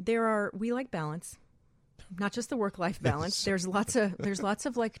we like balance, not just the work-life balance. There's lots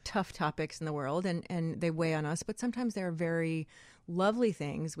of like tough topics in the world, and they weigh on us. But sometimes there are very lovely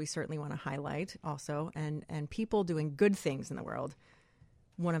things we certainly want to highlight also, and people doing good things in the world.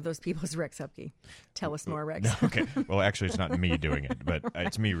 One of those people is Rex Hupke. Tell us more, Rex. Okay. Well, actually, it's not me doing it, but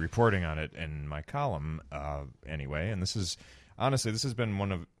it's me reporting on it in my column anyway. And this has been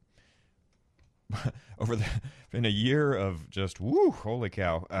one of in a year of just holy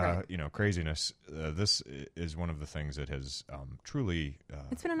cow, right. Craziness. This is one of the things that has truly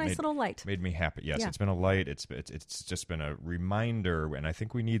it's been a nice little light. Made me happy. Yes, It's been a light. It's just been a reminder, and I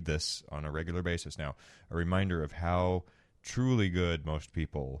think we need this on a regular basis now. A reminder of how truly good most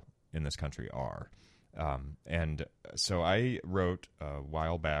people in this country are. And so I wrote a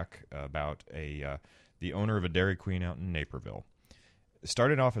while back about the owner of a Dairy Queen out in Naperville. It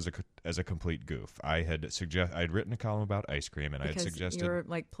started off as a complete goof. I'd written a column about ice cream, and I had suggested you're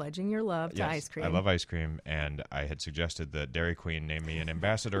like pledging your love to ice cream. I love ice cream, and I had suggested that Dairy Queen name me an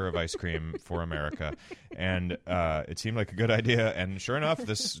ambassador of ice cream for America, and it seemed like a good idea. And sure enough,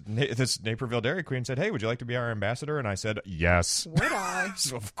 this Naperville Dairy Queen said, "Hey, would you like to be our ambassador?" And I said, "Yes." Would I?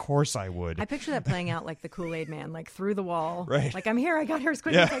 So of course I would. I picture that playing out like the Kool-Aid Man, like through the wall. Right. Like, I'm here. I got here as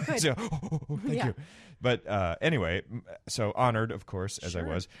quick as I could. So, thank you. But anyway, so honored, of course, as I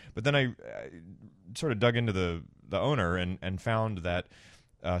was. But then I sort of dug into the owner and found that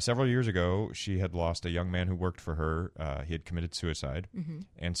several years ago she had lost a young man who worked for her. He had committed suicide. Mm-hmm.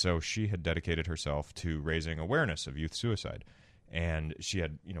 And so she had dedicated herself to raising awareness of youth suicide. And she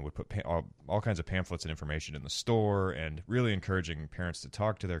had, would put all kinds of pamphlets and information in the store and really encouraging parents to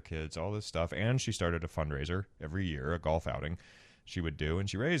talk to their kids, all this stuff. And she started a fundraiser every year, a golf outing she would do, and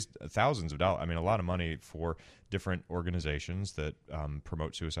she raised thousands of dollars. I mean, a lot of money for different organizations that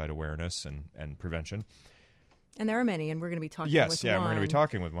promote suicide awareness and prevention. And there are many, and we're going to be talking with one. We're going to be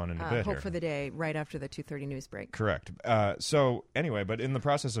talking with one in a bit Hope here. for the Day, right after the 2:30 news break. Correct. So anyway, but in the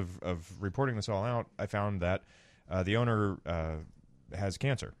process of reporting this all out, I found that the owner has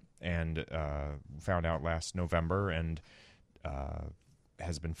cancer, and found out last November, and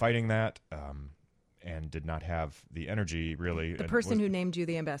has been fighting that. And did not have the energy, really. The person who named you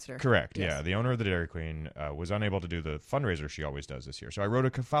the ambassador. Correct, yes. Yeah. The owner of the Dairy Queen was unable to do the fundraiser she always does this year. So I wrote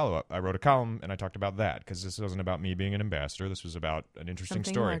a follow-up. I wrote a column, and I talked about that, because this wasn't about me being an ambassador. This was about an interesting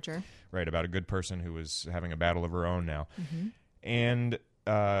Something story. Larger. Right, about a good person who was having a battle of her own now. Mm-hmm. And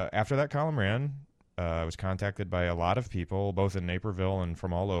after that column ran, I was contacted by a lot of people, both in Naperville and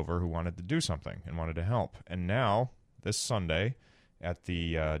from all over, who wanted to do something and wanted to help. And now, this Sunday, at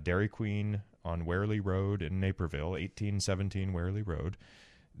the Dairy Queen on Warely Road in Naperville, 1817 Warely Road,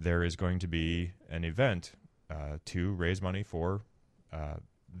 there is going to be an event to raise money for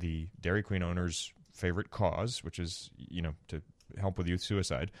the Dairy Queen owner's favorite cause, which is, to help with youth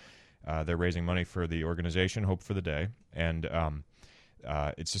suicide. They're raising money for the organization Hope for the Day, and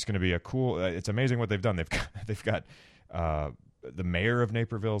it's just going to be a cool. It's amazing what they've done. They've got the mayor of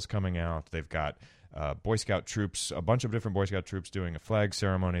Naperville's coming out. They've got Boy Scout troops, a bunch of different Boy Scout troops doing a flag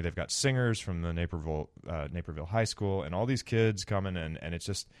ceremony. They've got singers from the Naperville High School, and all these kids coming, and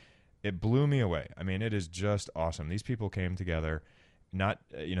it blew me away. I mean, it is just awesome. These people came together. Not,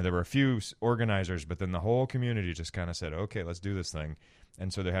 there were a few organizers, but then the whole community just kind of said, okay, let's do this thing.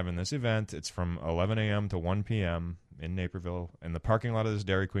 And so they're having this event. It's from 11 a.m. to 1 p.m. in Naperville. In the parking lot of this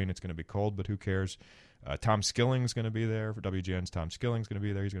Dairy Queen, it's going to be cold, but who cares? Tom Skilling's going to be there. For WGN's Tom Skilling's going to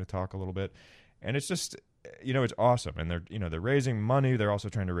be there. He's going to talk a little bit. And it's just, it's awesome. And they're raising money. They're also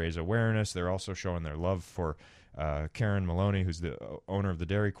trying to raise awareness. They're also showing their love for Karen Maloney, who's the owner of the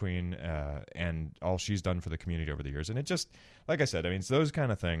Dairy Queen, and all she's done for the community over the years. And it just, like I said, I mean, it's those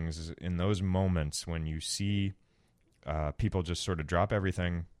kind of things in those moments when you see people just sort of drop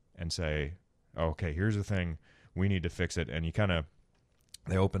everything and say, oh, okay, here's the thing, we need to fix it. And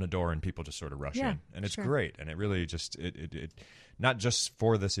they open a door and people just sort of rush in. And it's great. And it really just, it not just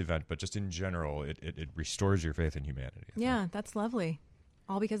for this event, but just in general, it restores your faith in humanity. Yeah, that's lovely.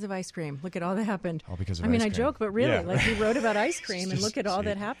 All because of ice cream. Look at all that happened. All because of ice cream. I joke, but really, like you wrote about ice cream, and look at all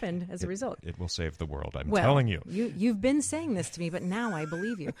that happened as a result. It will save the world. I'm telling you. You've been saying this to me, but now I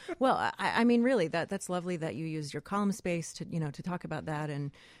believe you. Well, I mean, really, that's lovely that you used your column space to talk about that,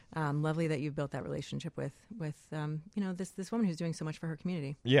 and lovely that you've built that relationship with this woman who's doing so much for her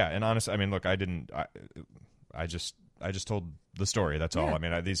community. Yeah, and honestly, I mean, look, I just told the story. That's all. I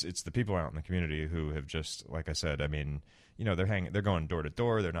mean, it's the people out in the community who have just, like I said, I mean, they're going door to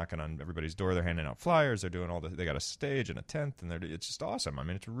door. They're knocking on everybody's door. They're handing out flyers. They're doing they got a stage and a tent, and it's just awesome. I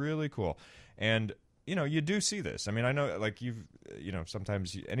mean, it's really cool. And you do see this. I mean, I know, like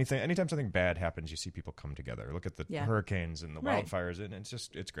sometimes anytime something bad happens, you see people come together. Look at the hurricanes and the wildfires, and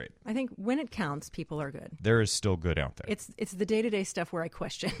it's great. I think when it counts, people are good. There is still good out there. It's the day-to-day stuff where I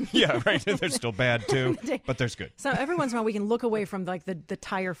question. Yeah, right. There's still bad too, but there's good. So every once in a while, we can look away from like the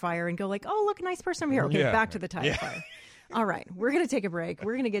tire fire and go like, oh, look, a nice person over here. Okay, back to the tire fire. All right, we're going to take a break.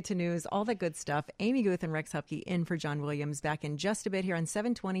 We're going to get to news, all that good stuff. Amy Guth and Rex Hupke in for John Williams. Back in just a bit here on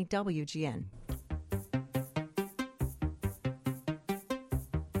 720 WGN.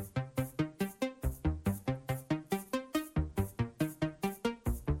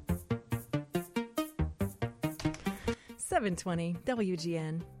 .720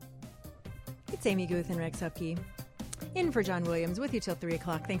 WGN. It's Amy Guth and Rex Hupke in for John Williams with you till 3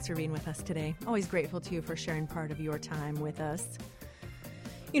 o'clock. Thanks for being with us today. Always grateful to you for sharing part of your time with us.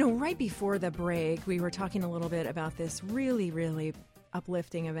 Right before the break, we were talking a little bit about this really, really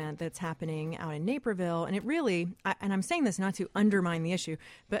uplifting event that's happening out in Naperville. And it really, and I'm saying this not to undermine the issue,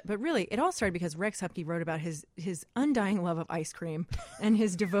 but really it all started because Rex Hupke wrote about his undying love of ice cream and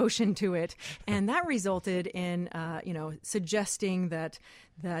his devotion to it. And that resulted in, suggesting that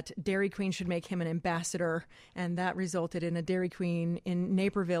Dairy Queen should make him an ambassador. And that resulted in a Dairy Queen in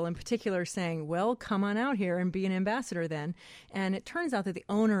Naperville in particular saying, well, come on out here and be an ambassador then. And it turns out that the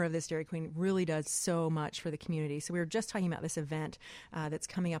owner of this Dairy Queen really does so much for the community. So we were just talking about this event that's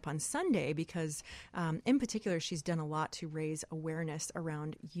coming up on Sunday because in particular, she's done a lot to raise awareness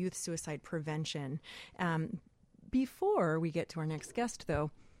around youth suicide prevention. Before we get to our next guest, though,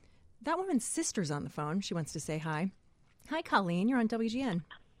 that woman's sister's on the phone. She wants to say hi. Hi, Colleen. You're on WGN.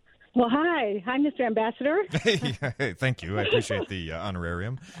 Well, hi. Hi, Mr. Ambassador. Hey, thank you. I appreciate the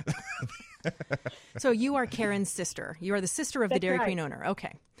honorarium. So you are Karen's sister. You are the sister of the Dairy Queen owner.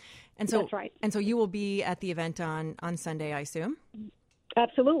 Okay. And so, that's right. And so you will be at the event on Sunday, I assume?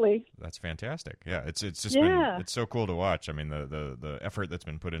 Absolutely. That's fantastic. Yeah, it's just been, it's so cool to watch. I mean, the effort that's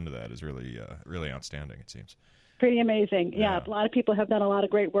been put into that is really really outstanding, it seems. Pretty amazing. Yeah, a lot of people have done a lot of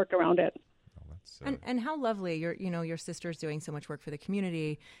great work around it. And how lovely your sister's doing so much work for the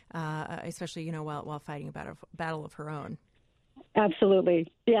community, especially while fighting a battle of her own.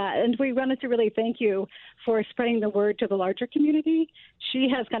 Absolutely. Yeah, and we wanted to really thank you for spreading the word to the larger community. She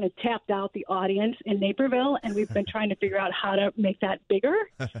has kind of tapped out the audience in Naperville, and we've been trying to figure out how to make that bigger.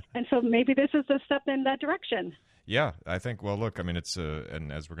 And so maybe this is a step in that direction. Yeah, I think, well, look, I mean, it's,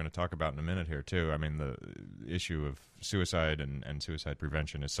 and as we're going to talk about in a minute here, too, I mean, the issue of suicide and suicide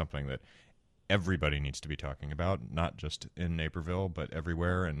prevention is something that everybody needs to be talking about, not just in Naperville, but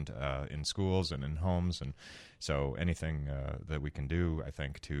everywhere, and in schools and in homes. And so anything that we can do, I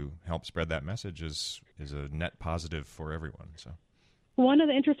think, to help spread that message is a net positive for everyone. So one of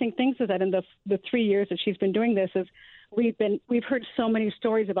the interesting things is that in the 3 years that she's been doing this is we've heard so many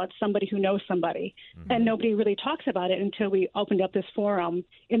stories about somebody who knows somebody, and nobody really talks about it until we opened up this forum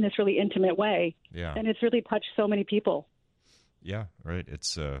in this really intimate way. Yeah. And it's really touched so many people. Yeah, right.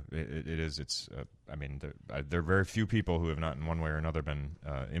 It's it is. It's I mean, there are very few people who have not in one way or another been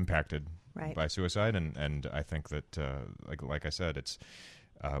impacted by suicide, and I think that like I said, it's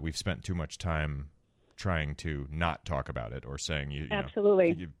we've spent too much time trying to not talk about it or saying you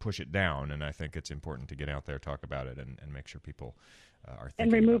push it down, and I think it's important to get out there, talk about it, and make sure people are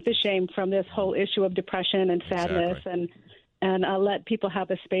thinking and remove the this. shame from this whole issue of depression and sadness and let people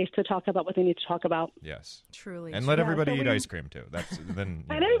have a space to talk about what they need to talk about. Yes. Truly. And let everybody eat ice cream, too. That's then.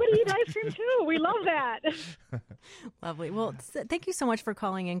 And everybody eat ice cream, too. We love that. Lovely. Well, thank you so much for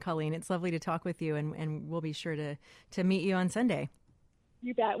calling in, Colleen. It's lovely to talk with you, and we'll be sure to meet you on Sunday.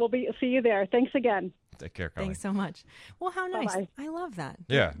 You bet. We'll see you there. Thanks again. Take care, Colleen. Thanks so much. Well, how nice. Bye-bye. I love that.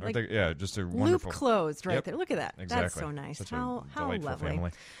 Yeah, Like, just a loop wonderful closed right Yep, there. Look at that. Exactly. That's so nice. Such a how delightful lovely.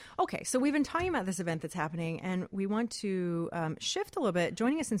 family. Okay, so we've been talking about this event that's happening, and we want to shift a little bit.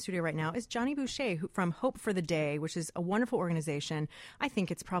 Joining us in studio right now is Johnny Boucher from Hope for the Day, which is a wonderful organization. I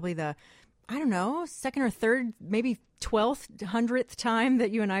think it's probably the, I don't know, second or third, maybe 12th, 100th time that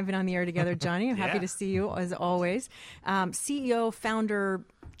you and I have been on the air together, Johnny. I'm happy to see you, as always. CEO, founder,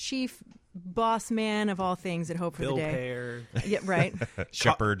 chief boss man of all things at Hope for Bill the Day. Payer. Yeah, right.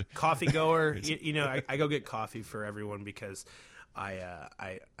 Shepherd. Coffee goer. I go get coffee for everyone because I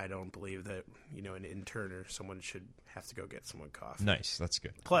don't believe that, an intern or someone should have to go get someone coffee. Nice. That's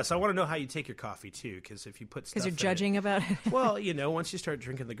good. Plus, I want to know how you take your coffee, too, because if you put stuff Because you're in judging about it. it, well, once you start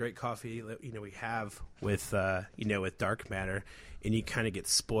drinking the great coffee that, we have with, with dark matter, and you kind of get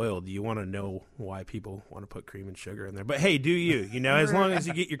spoiled, you want to know why people want to put cream and sugar in there. But, hey, do you? As long as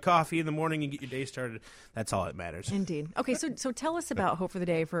you get your coffee in the morning and get your day started, that's all that matters. Indeed. Okay, so tell us about Hope for the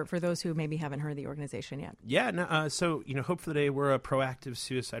Day for those who maybe haven't heard the organization yet. Yeah, so, Hope for the Day, we're a proactive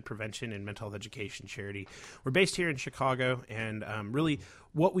suicide prevention and mental health education charity. We're based here in Chicago, and really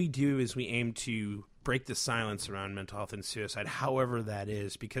what we do is we aim to break the silence around mental health and suicide, however that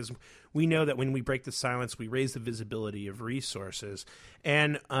is, because we know that when we break the silence, we raise the visibility of resources.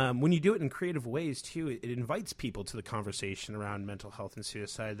 And when you do it in creative ways, too, it invites people to the conversation around mental health and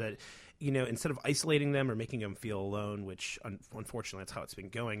suicide that, instead of isolating them or making them feel alone, which unfortunately that's how it's been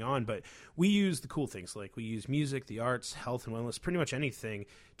going on, but we use the cool things, like we use music, the arts, health and wellness, pretty much anything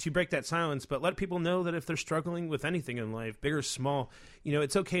to break that silence, but let people know that if they're struggling with anything in life, big or small,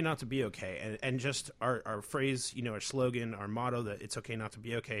 it's okay not to be okay. And just our phrase, our slogan, our motto that it's okay not to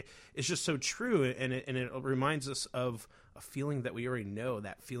be okay is just so true. And it reminds us of a feeling that we already know,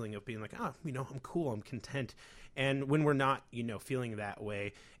 that feeling of being like, I'm cool, I'm content. And when we're not, feeling that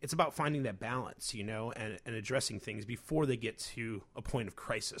way, it's about finding that balance, and addressing things before they get to a point of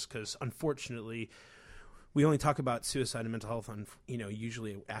crisis. Because unfortunately, we only talk about suicide and mental health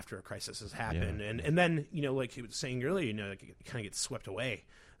usually after a crisis has happened. Yeah. And then, like you were saying earlier, it kind of gets swept away.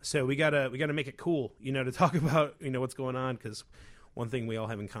 So we gotta make it cool, to talk about, what's going on. Because one thing we all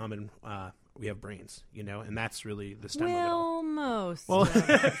have in common, we have brains, and that's really the stem of it all. Most. Well,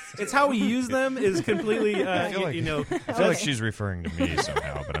 it's how we use them is completely, I feel like she's referring to me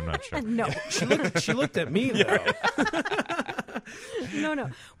somehow, but I'm not sure. No. She looked at me though. No.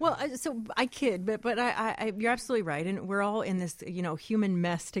 Well, so I kid, but I you're absolutely right, and we're all in this human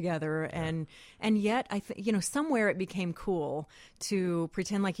mess together, and yet I think somewhere it became cool to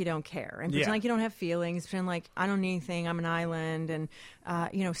pretend like you don't care and pretend like you don't have feelings, pretend like I don't need anything, I'm an island, and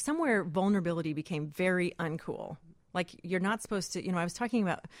somewhere vulnerability became very uncool. Like, you're not supposed to, I was talking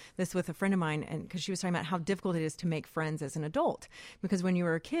about this with a friend of mine, and because she was talking about how difficult it is to make friends as an adult. Because when you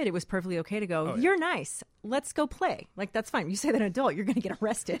were a kid, it was perfectly okay to go, you're nice, let's go play. Like, that's fine. You say that an adult, you're going to get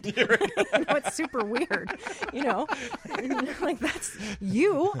arrested. It's super weird. Like,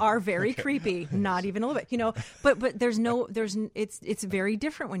 you are very creepy, not even a little bit, but it's very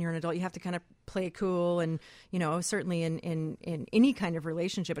different when you're an adult. You have to kind of play cool, and, certainly in any kind of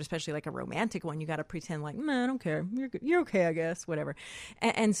relationship, but especially like a romantic one, you got to pretend like, I don't care. You're okay, I guess, whatever.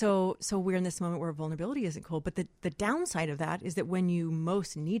 And so we're in this moment where vulnerability isn't cool. But the downside of that is that when you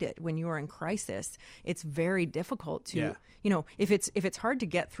most need it, when you are in crisis, it's very difficult to, if it's hard to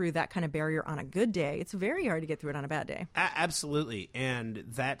get through that kind of barrier on a good day, it's very hard to get through it on a bad day. Absolutely. And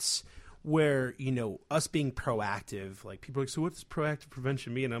that's where, us being proactive, like people are like, so what does proactive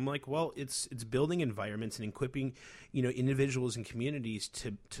prevention mean? And I'm like, well, it's building environments and equipping, individuals and communities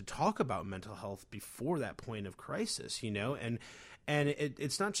to talk about mental health before that point of crisis, and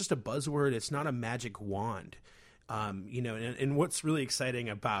it's not just a buzzword. It's not a magic wand, and what's really exciting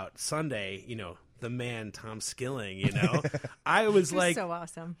about Sunday, the man, Tom Skilling, I was like, so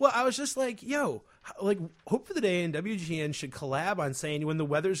awesome. Well, I was just like, Hope for the Day and WGN should collab on saying when the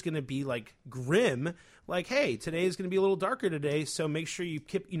weather's going to be like grim, like, hey, today is going to be a little darker today. So make sure you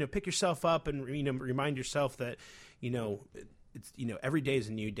pick yourself up and, remind yourself that, it's, every day is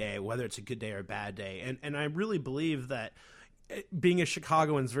a new day, whether it's a good day or a bad day. And I really believe that being a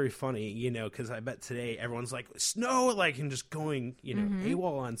Chicagoan is very funny, because I bet today everyone's like, snow, like, and just going,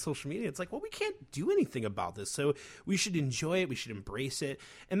 AWOL on social media. It's like, well, we can't do anything about this. So we should enjoy it. We should embrace it.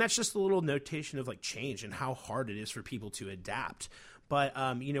 And that's just a little notation of like change and how hard it is for people to adapt. But,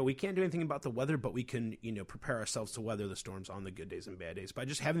 we can't do anything about the weather, but we can, prepare ourselves to weather the storms on the good days and bad days by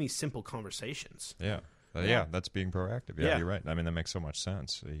just having these simple conversations. Yeah. That's being proactive. Yeah, you're right. I mean, that makes so much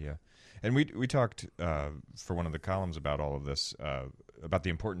sense. And we talked for one of the columns about all of this, about the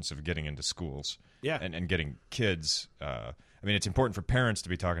importance of getting into schools, and getting kids I mean, it's important for parents to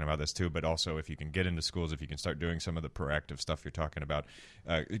be talking about this too, but also if you can get into schools, if you can start doing some of the proactive stuff you're talking about.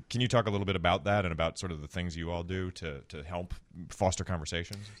 Can you talk a little bit about that and about sort of the things you all do to help foster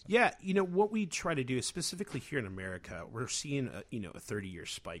conversations? Yeah, what we try to do is specifically here in America, we're seeing a 30-year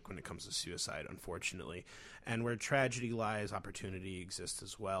spike when it comes to suicide, unfortunately, and where tragedy lies, opportunity exists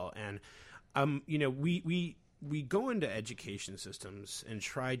as well. And we go into education systems and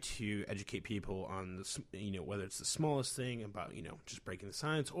try to educate people on whether it's the smallest thing about just breaking the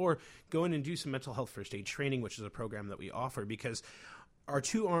silence, or go in and do some mental health first aid training, which is a program that we offer, because our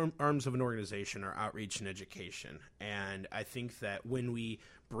two arms of an organization are outreach and education. And I think that when we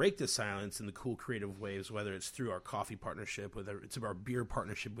break the silence in the cool creative ways, whether it's through our coffee partnership, whether it's our beer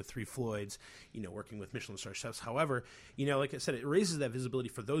partnership with Three Floyds, working with Michelin star chefs, however, like I said, it raises that visibility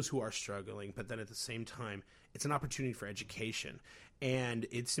for those who are struggling, but then at the same time, it's an opportunity for education. And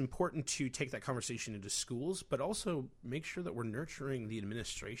it's important to take that conversation into schools, but also make sure that we're nurturing the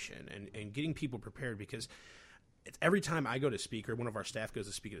administration and getting people prepared, because every time I go to speak, or one of our staff goes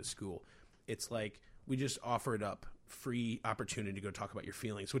to speak at a school, it's like we just offered up free opportunity to go talk about your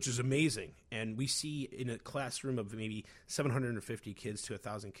feelings, which is amazing. And we see in a classroom of maybe 750 kids to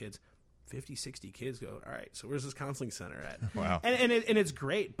 1,000 kids, 50, 60 kids go, all right, so where's this counseling center at? Wow. And it's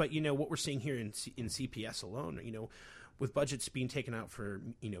great, but what we're seeing here in CPS alone, with budgets being taken out for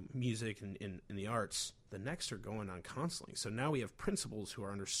music and in the arts, the next are going on counseling. So now we have principals who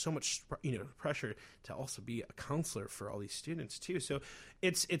are under so much pressure to also be a counselor for all these students too. So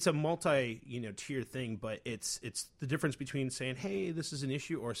it's a multi tier thing, but it's the difference between saying, hey, this is an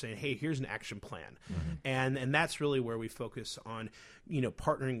issue, or saying, hey, here's an action plan. Mm-hmm. And that's really where we focus on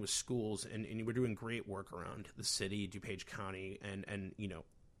partnering with schools, and we're doing great work around the city, DuPage County, and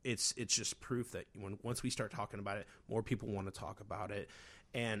it's just proof that once we start talking about it, more people want to talk about it.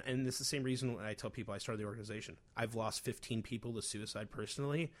 And it's the same reason when I tell people I started the organization. I've lost 15 people to suicide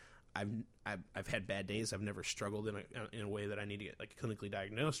personally. I've had bad days. I've never struggled in a way that I need to get clinically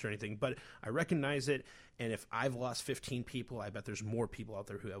diagnosed or anything, but I recognize it. And if I've lost 15 people, I bet there's more people out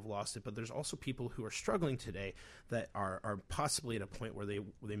there who have lost it. But there's also people who are struggling today that are possibly at a point where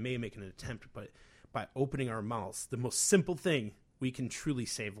they may make an attempt, but by opening our mouths, the most simple thing, we can truly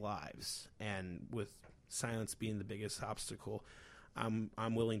save lives. And with silence being the biggest obstacle,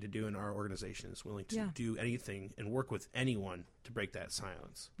 I'm willing to do, and our organization is willing to do anything and work with anyone to break that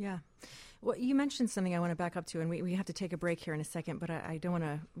silence. Yeah. Well, you mentioned something I want to back up to, and we have to take a break here in a second, but I don't want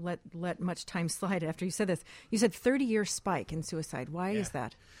to let much time slide after you said this. You said 30-year spike in suicide. Why is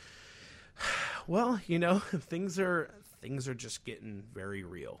that? Well, things are just getting very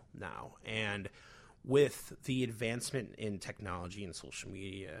real now. And with the advancement in technology and social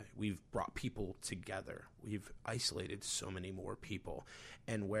media, we've brought people together. We've isolated so many more people.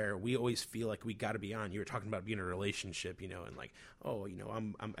 And where we always feel like we got to be on, you were talking about being in a relationship, and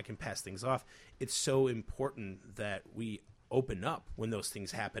I can pass things off. It's so important that we open up when those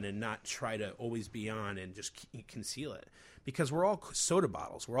things happen and not try to always be on and just conceal it. Because we're all soda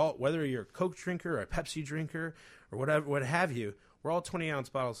bottles. We're all, whether you're a Coke drinker or a Pepsi drinker or whatever, what have you, we're all 20-ounce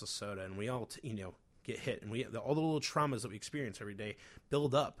bottles of soda, and we all, get hit, and all the little traumas that we experience every day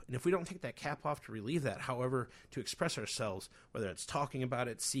build up. And if we don't take that cap off to relieve that, however, to express ourselves, whether it's talking about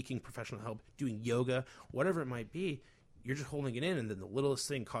it, seeking professional help, doing yoga, whatever it might be, you're just holding it in, and then the littlest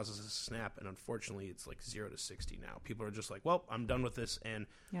thing causes a snap. And unfortunately, it's 0 to 60 now. People are just like, well, I'm done with this. And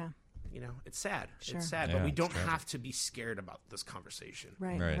it's sad. Sure. It's sad, but we don't have to be scared about this conversation.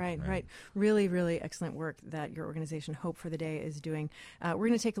 Right. Really, really excellent work that your organization, Hope for the Day, is doing. We're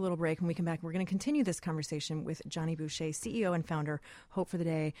going to take a little break. When we come back, we're going to continue this conversation with Johnny Boucher, CEO and founder, Hope for the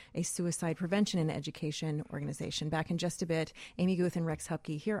Day, a suicide prevention and education organization. Back in just a bit, Amy Guth and Rex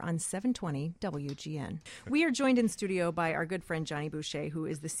Hupke here on 720 WGN. We are joined in studio by our good friend Johnny Boucher, who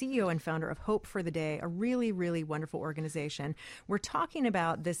is the CEO and founder of Hope for the Day, a really, really wonderful organization. We're talking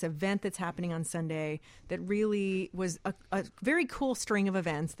about this event that's happening on Sunday that really was a very cool string of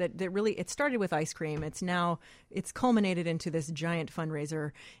events that really, it started with ice cream. It's culminated into this giant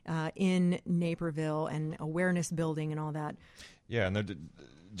fundraiser in Naperville and awareness building and all that. Yeah, and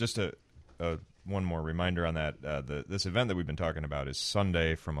just one more reminder on that. This event that we've been talking about is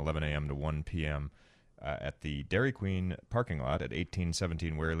Sunday from 11 a.m. to 1 p.m. At the Dairy Queen parking lot at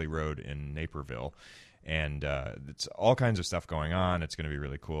 1817 Warley Road in Naperville. And it's all kinds of stuff going on. It's going to be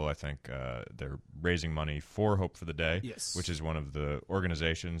really cool. I think they're raising money for Hope for the Day, which is one of the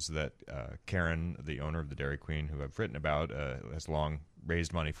organizations that Karen, the owner of the Dairy Queen, who I've written about, has long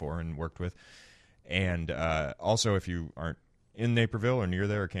raised money for and worked with. And also, if you aren't in Naperville or near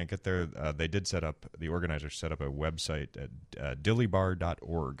there or can't get there, the organizers set up a website at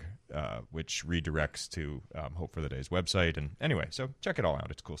dillybar.org. which redirects to Hope for the Day's website. And anyway, so check it all out.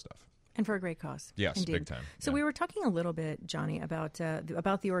 It's cool stuff. And for a great cause. Yes, indeed. big time. So we were talking a little bit, Johnny, about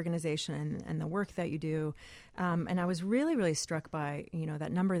the organization and the work that you do. And I was really, really struck by,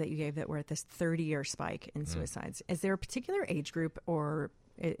 that number that you gave that we're at this 30-year spike in suicides. Is there a particular age group or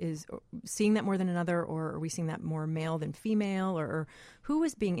is seeing that more than another, or are we seeing that more male than female, or who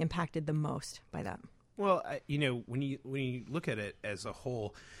is being impacted the most by that? Well, when you look at it as a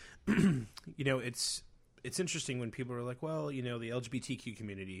whole, it's interesting when people are like, well, the LGBTQ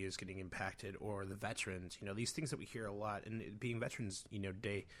community is getting impacted, or the veterans, these things that we hear a lot. And being Veterans,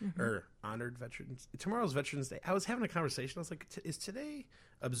 Day, or honored veterans. Tomorrow's Veterans Day. I was having a conversation. I was like, is today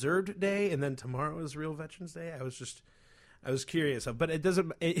observed day, and then tomorrow is real Veterans Day? I was curious. But it doesn't.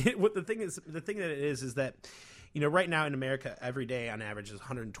 What the thing that it is that, right now in America, every day on average is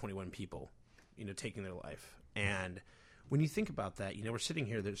 121 people, taking their life. And when you think about that, we're sitting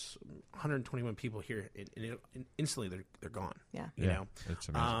here, there's 121 people here, and instantly they're gone. Yeah. It's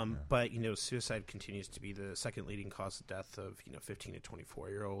amazing. But, suicide continues to be the second leading cause of death of, 15 to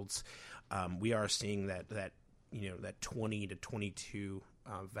 24-year-olds. We are seeing that 20 to 22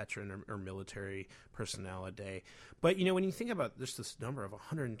 veteran or military personnel a day. But, when you think about just this number of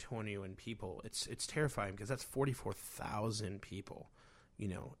 121 people, it's terrifying, because that's 44,000 people.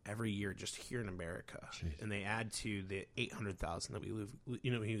 Every year just here in America. Jeez. And they add to the 800,000 that we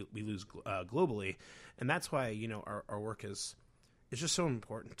lose globally. And that's why, our work is just so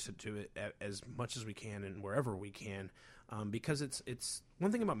important to do it as much as we can and wherever we can. Because it's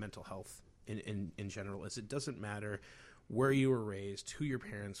one thing about mental health in general is it doesn't matter where you were raised, who your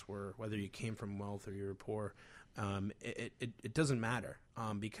parents were, whether you came from wealth or you were poor. It doesn't matter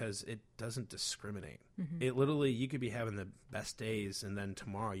because it doesn't discriminate. It literally, you could be having the best days, and then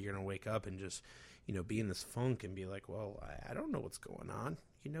tomorrow you're going to wake up and just, be in this funk and be like, well, I don't know what's going on,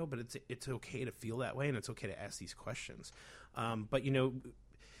 but it's okay to feel that way, and it's okay to ask these questions. But,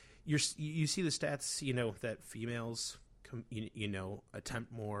 you see the stats, that females,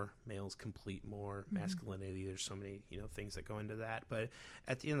 attempt more, males complete more, masculinity. There's so many, things that go into that. But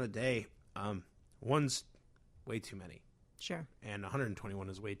at the end of the day, one's way too many. Sure. And 121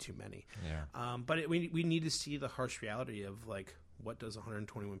 is way too many. Yeah. But we need to see the harsh reality of, like, what does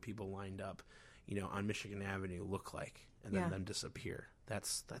 121 people lined up, on Michigan Avenue look like, and then them disappear.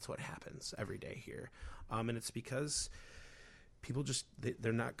 That's what happens every day here. And it's because people just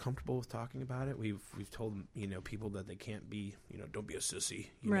they're not comfortable with talking about it. We've told people that they can't be, don't be a sissy,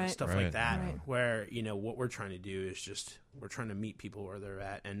 stuff like that. Right. Where what we're trying to do is just we're trying to meet people where they're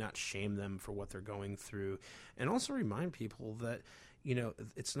at and not shame them for what they're going through, and also remind people that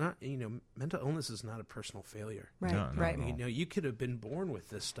it's not mental illness is not a personal failure. Right. No, right. You could have been born with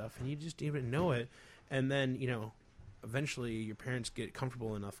this stuff and you just didn't even know it, and then eventually your parents get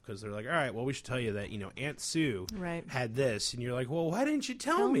comfortable enough because they're like, all right, well, we should tell you that, Aunt Sue had this. And you're like, well, why didn't you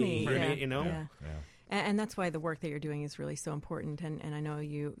tell me? Right? Yeah. And that's why the work that you're doing is really so important. And I know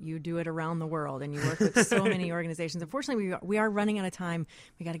you do it around the world, and you work with so many organizations. Unfortunately, we are running out of time.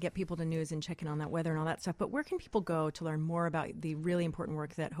 We got to get people to news and checking on that weather and all that stuff. But where can people go to learn more about the really important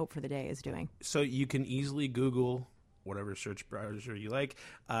work that Hope for the Day is doing? So you can easily Google whatever search browser you like.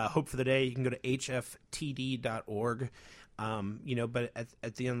 Hope for the Day, you can go to hftd.org. But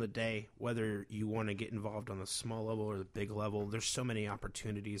at the end of the day, whether you want to get involved on the small level or the big level, there's so many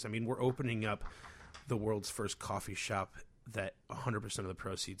opportunities. I mean, we're opening up the world's first coffee shop that 100% of the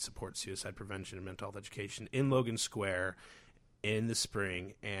proceeds support suicide prevention and mental health education in Logan Square in the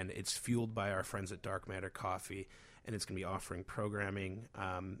spring, and it's fueled by our friends at Dark Matter Coffee, and it's going to be offering programming,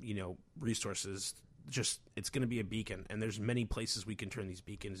 resources. It's going to be a beacon, and there's many places we can turn these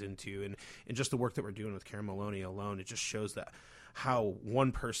beacons into, and just the work that we're doing with Karen Maloney alone, it just shows that how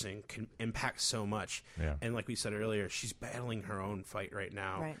one person can impact so much. Yeah. And like we said earlier, she's battling her own fight right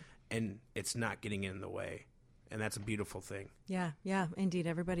now, and it's not getting in the way. And that's a beautiful thing. Yeah, indeed.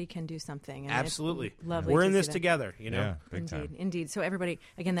 Everybody can do something. And absolutely. Lovely. We're in this together, Yeah, big time. Indeed. So everybody,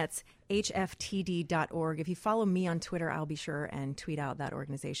 again, that's hftd.org. If you follow me on Twitter, I'll be sure and tweet out that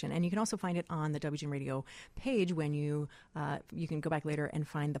organization. And you can also find it on the WGN Radio page when you can go back later and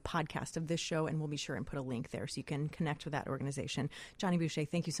find the podcast of this show, and we'll be sure and put a link there so you can connect with that organization. Johnny Boucher,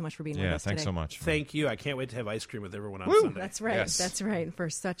 thank you so much for being with us today. Yeah, thanks so much. Thank you. I can't wait to have ice cream with everyone on Sunday. That's right. Yes. That's right. For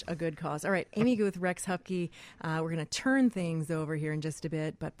such a good cause. All right, Amy Guth, Rex Hupke. We're going to turn things over here in just a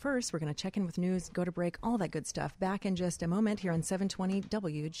bit, but first we're going to check in with news, go to break, all that good stuff. Back in just a moment here on 720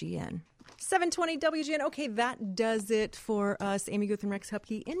 WGN. 720 WGN. Okay, that does it for us. Amy Guth and Rex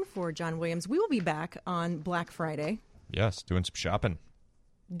Hupke in for John Williams. We will be back on Black Friday. Yes, doing some shopping.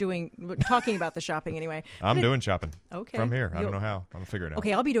 talking about the shopping anyway. I'm doing shopping. Okay. From here. I don't know how. I'm going to figure it out.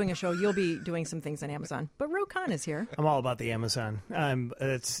 Okay, I'll be doing a show. You'll be doing some things on Amazon. But Ro Khan is here. I'm all about the Amazon.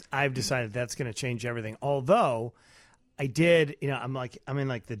 I've decided that's going to change everything. Although I did, I'm in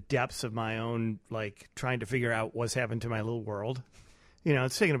the depths of my own, trying to figure out what's happened to my little world.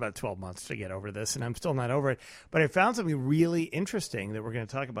 It's taken about 12 months to get over this, and I'm still not over it. But I found something really interesting that we're going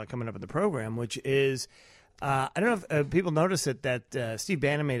to talk about coming up in the program, which is, I don't know if people noticed it, that Steve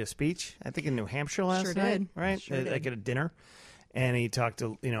Bannon made a speech, I think in New Hampshire last night. Did. Right? Sure did. At a dinner. And he talked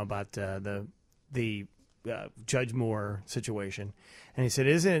to, about the Judge Moore situation. And he said,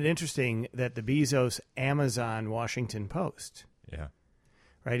 isn't it interesting that the Bezos Amazon Washington Post, Yeah.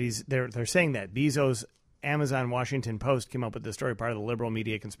 right? They're saying that Bezos Amazon Washington Post came up with this story, part of the liberal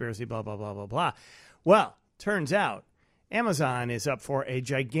media conspiracy, blah, blah, blah, blah, blah. Well, turns out Amazon is up for a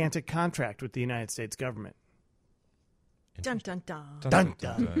gigantic contract with the United States government. Dun, dun, dun. Dun,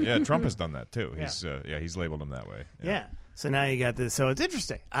 dun. Yeah, Trump has done that too. Yeah. He's labeled him that way. Yeah. So now you got this. So it's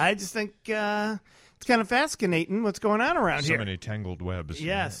interesting. I just think it's kind of fascinating what's going on around So here. many tangled webs.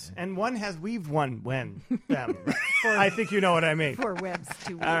 Yes. And we've won when them. I think you know what I mean. Poor Webs,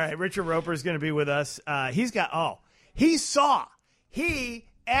 too. All right, Richard Roper is going to be with us. He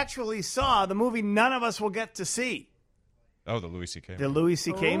actually saw the movie none of us will get to see, Oh, the Louis C.K. the Louis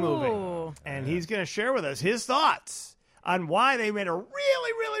C.K. Oh. movie. And he's going to share with us his thoughts on why they made a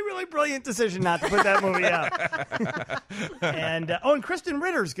really, really, really brilliant decision not to put that movie out. And Kristen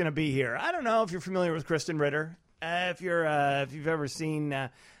Ritter's going to be here. I don't know if you're familiar with Kristen Ritter. If you've ever seen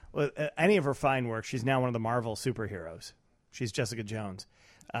any of her fine work, she's now one of the Marvel superheroes. She's Jessica Jones.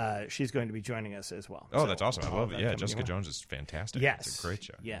 She's going to be joining us as well. Oh, So, that's awesome. I love it. that Yeah, coming Jessica your way. Jones is fantastic. Yes. It's a great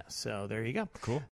show. Yes. So there you go. Cool.